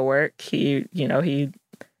putting in the work. He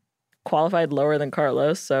qualified lower than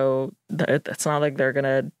Carlos, so it's not like they're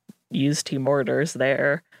gonna use team orders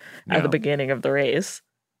there at the beginning of the race.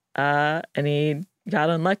 And he got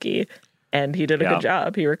unlucky, and he did a good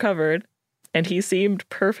job. He recovered, and he seemed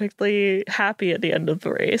perfectly happy at the end of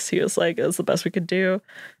the race. He was like, "It was the best we could do.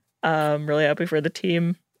 Really happy for the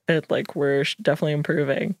team. Like, we're definitely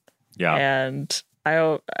improving." Yeah. And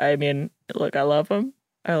I mean, look, I love him.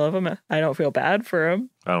 I don't feel bad for him.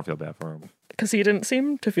 I don't feel bad for him. Because he didn't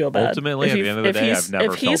seem to feel bad. Ultimately, at the end of the day, I've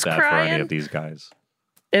never felt bad for any of these guys.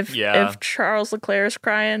 If Charles Leclerc's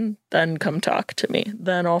crying, then come talk to me.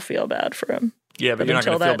 Then I'll feel bad for him. Yeah, but you're not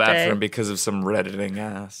going to feel bad for him because of some redditing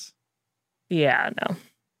ass. Yeah,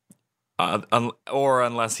 no. Or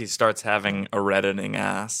unless he starts having a redditing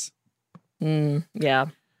ass. Yeah.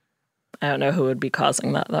 I don't know who would be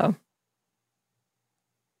causing that, though.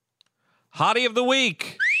 Hottie of the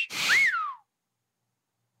week.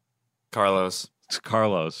 Carlos. It's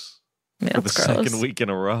Carlos. Yeah, for the second week in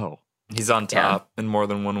a row. He's on top in more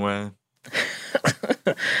than one way.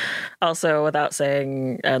 Also, without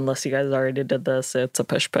saying, unless you guys already did this, it's a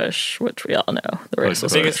push, which we all know. The race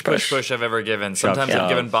was the biggest push I've ever given. Sometimes I've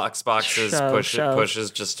given boxes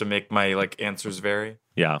pushes just to make my answers vary.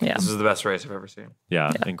 Yeah. This is the best race I've ever seen.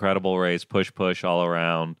 Yeah. Incredible race. Push all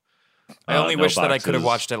around. I only wish that I could have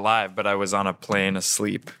watched it live, but I was on a plane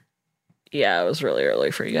asleep. Yeah, it was really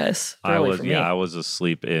early for you guys. I was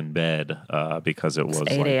asleep in bed because it was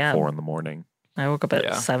like 8 a.m. 4 a.m. I woke up at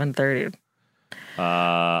 7:30.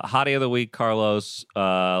 Hottie of the week, Carlos.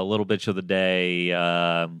 Little bitch of the day,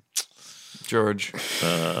 George.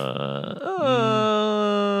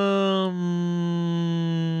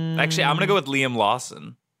 Actually, I'm gonna go with Liam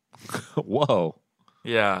Lawson. Whoa.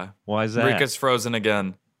 Yeah. Why is that? Rika's frozen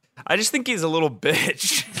again. I just think he's a little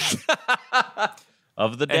bitch.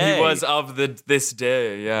 Of the day. And he was of this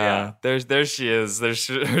day. Yeah. There she is.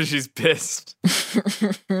 She's pissed. Did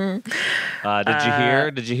you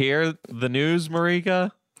hear the news,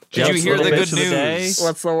 Marika? Did you hear the good news?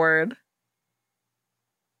 What's the word?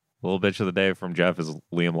 Little bitch of the day from Jeff is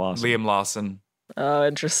Liam Lawson. Liam Lawson. Oh,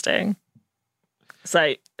 interesting.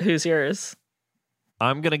 So, who's yours?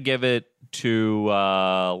 I'm gonna give it to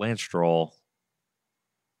Lance Stroll.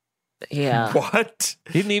 Yeah. What?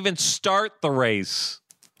 He didn't even start the race.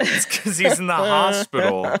 It's because he's in the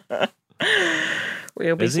hospital.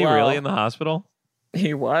 Is he really in the hospital?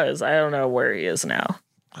 He was. I don't know where he is now.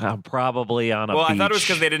 Probably on a beach. Well, I thought it was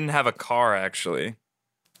because they didn't have a car, actually.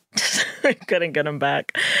 Couldn't get him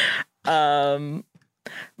back.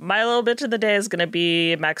 My little bitch of the day is going to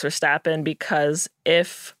be Max Verstappen, because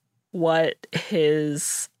if what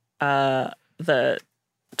his the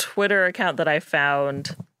Twitter account that I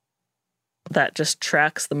found that just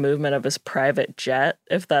tracks the movement of his private jet,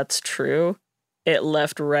 if that's true, it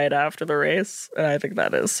left right after the race, and I think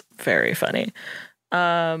that is very funny.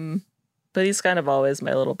 But he's kind of always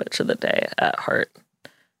my little bitch of the day at heart.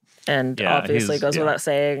 And obviously goes without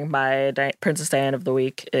saying, my Princess Diana of the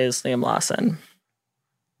week is Liam Lawson.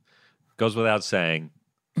 Goes without saying.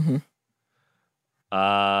 Mm-hmm.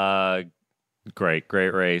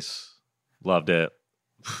 Great race. Loved it.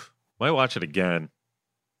 Might watch it again.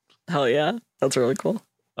 Hell yeah. That's really cool.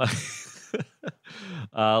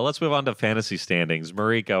 Let's move on to fantasy standings.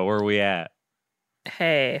 Marika, where are we at?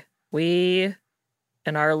 Hey, in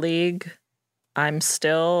our league, I've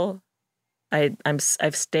stayed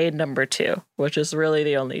number 2, which is really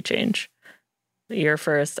the only change. You're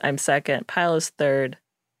first, I'm second, Pyle is third,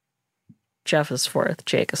 Jeff is 4th,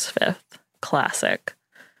 Jake is 5th. Classic.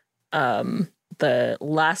 The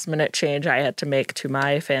last minute change I had to make to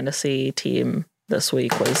my fantasy team this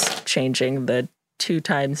week was changing the 2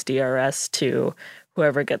 times DRS to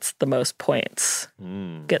whoever gets the most points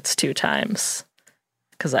gets 2 times.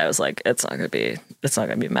 Because I was like, it's not gonna be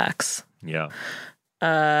Max. Yeah.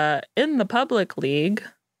 In the public league,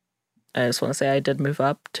 I just want to say I did move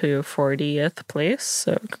up to 40th place,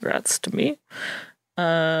 so congrats to me.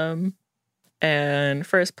 And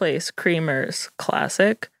first place, Creamers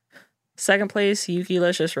Classic. Second place,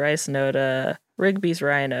 Yuki-licious Rice Noda, Rigby's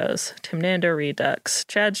Rhinos, Timnando Redux,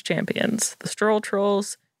 Chad's Champions, The Stroll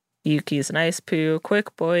Trolls, Yuki's Nice Poo,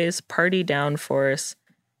 Quick Boys, Party Downforce,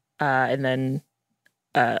 and then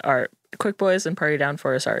our Quick Boys and Party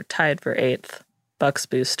Downforce are tied for 8th. Bucks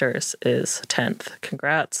Boosters is 10th.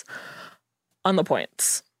 Congrats on the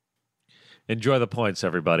points. Enjoy the points,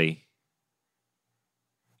 everybody.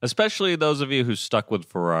 Especially those of you who stuck with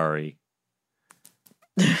Ferrari.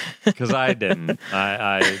 Because I didn't.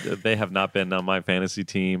 They have not been on my fantasy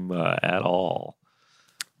team at all.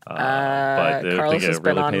 But I think Carlos has it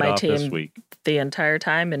been really on paid my off this team week. the entire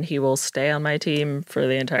time, and he will stay on my team for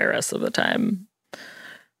the entire rest of the time.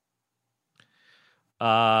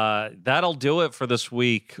 That'll do it for this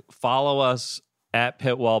week. Follow us at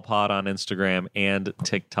PitwallPod on Instagram and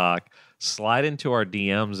TikTok. Slide into our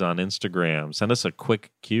DMs on Instagram. Send us a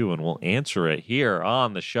quick Q and we'll answer it here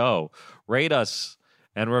on the show. Rate us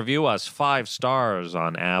and review us 5 stars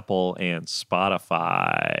on Apple and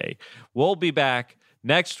Spotify. We'll be back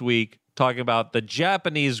next week talking about the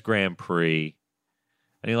Japanese Grand Prix.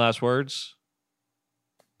 Any last words?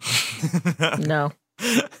 No.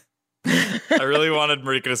 I really wanted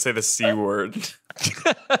Marika to say the C word.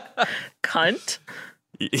 Cunt?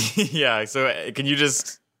 Yeah, so can you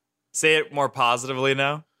just say it more positively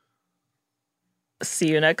now? See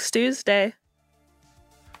you next Tuesday.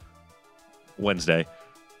 Wednesday.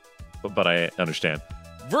 But I understand.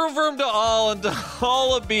 Vroom vroom to all and to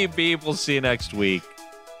all of beep beep. We'll see you next week.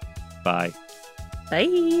 Bye.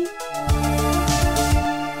 Bye.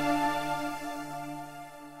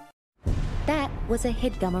 That was a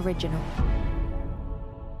HeadGum original.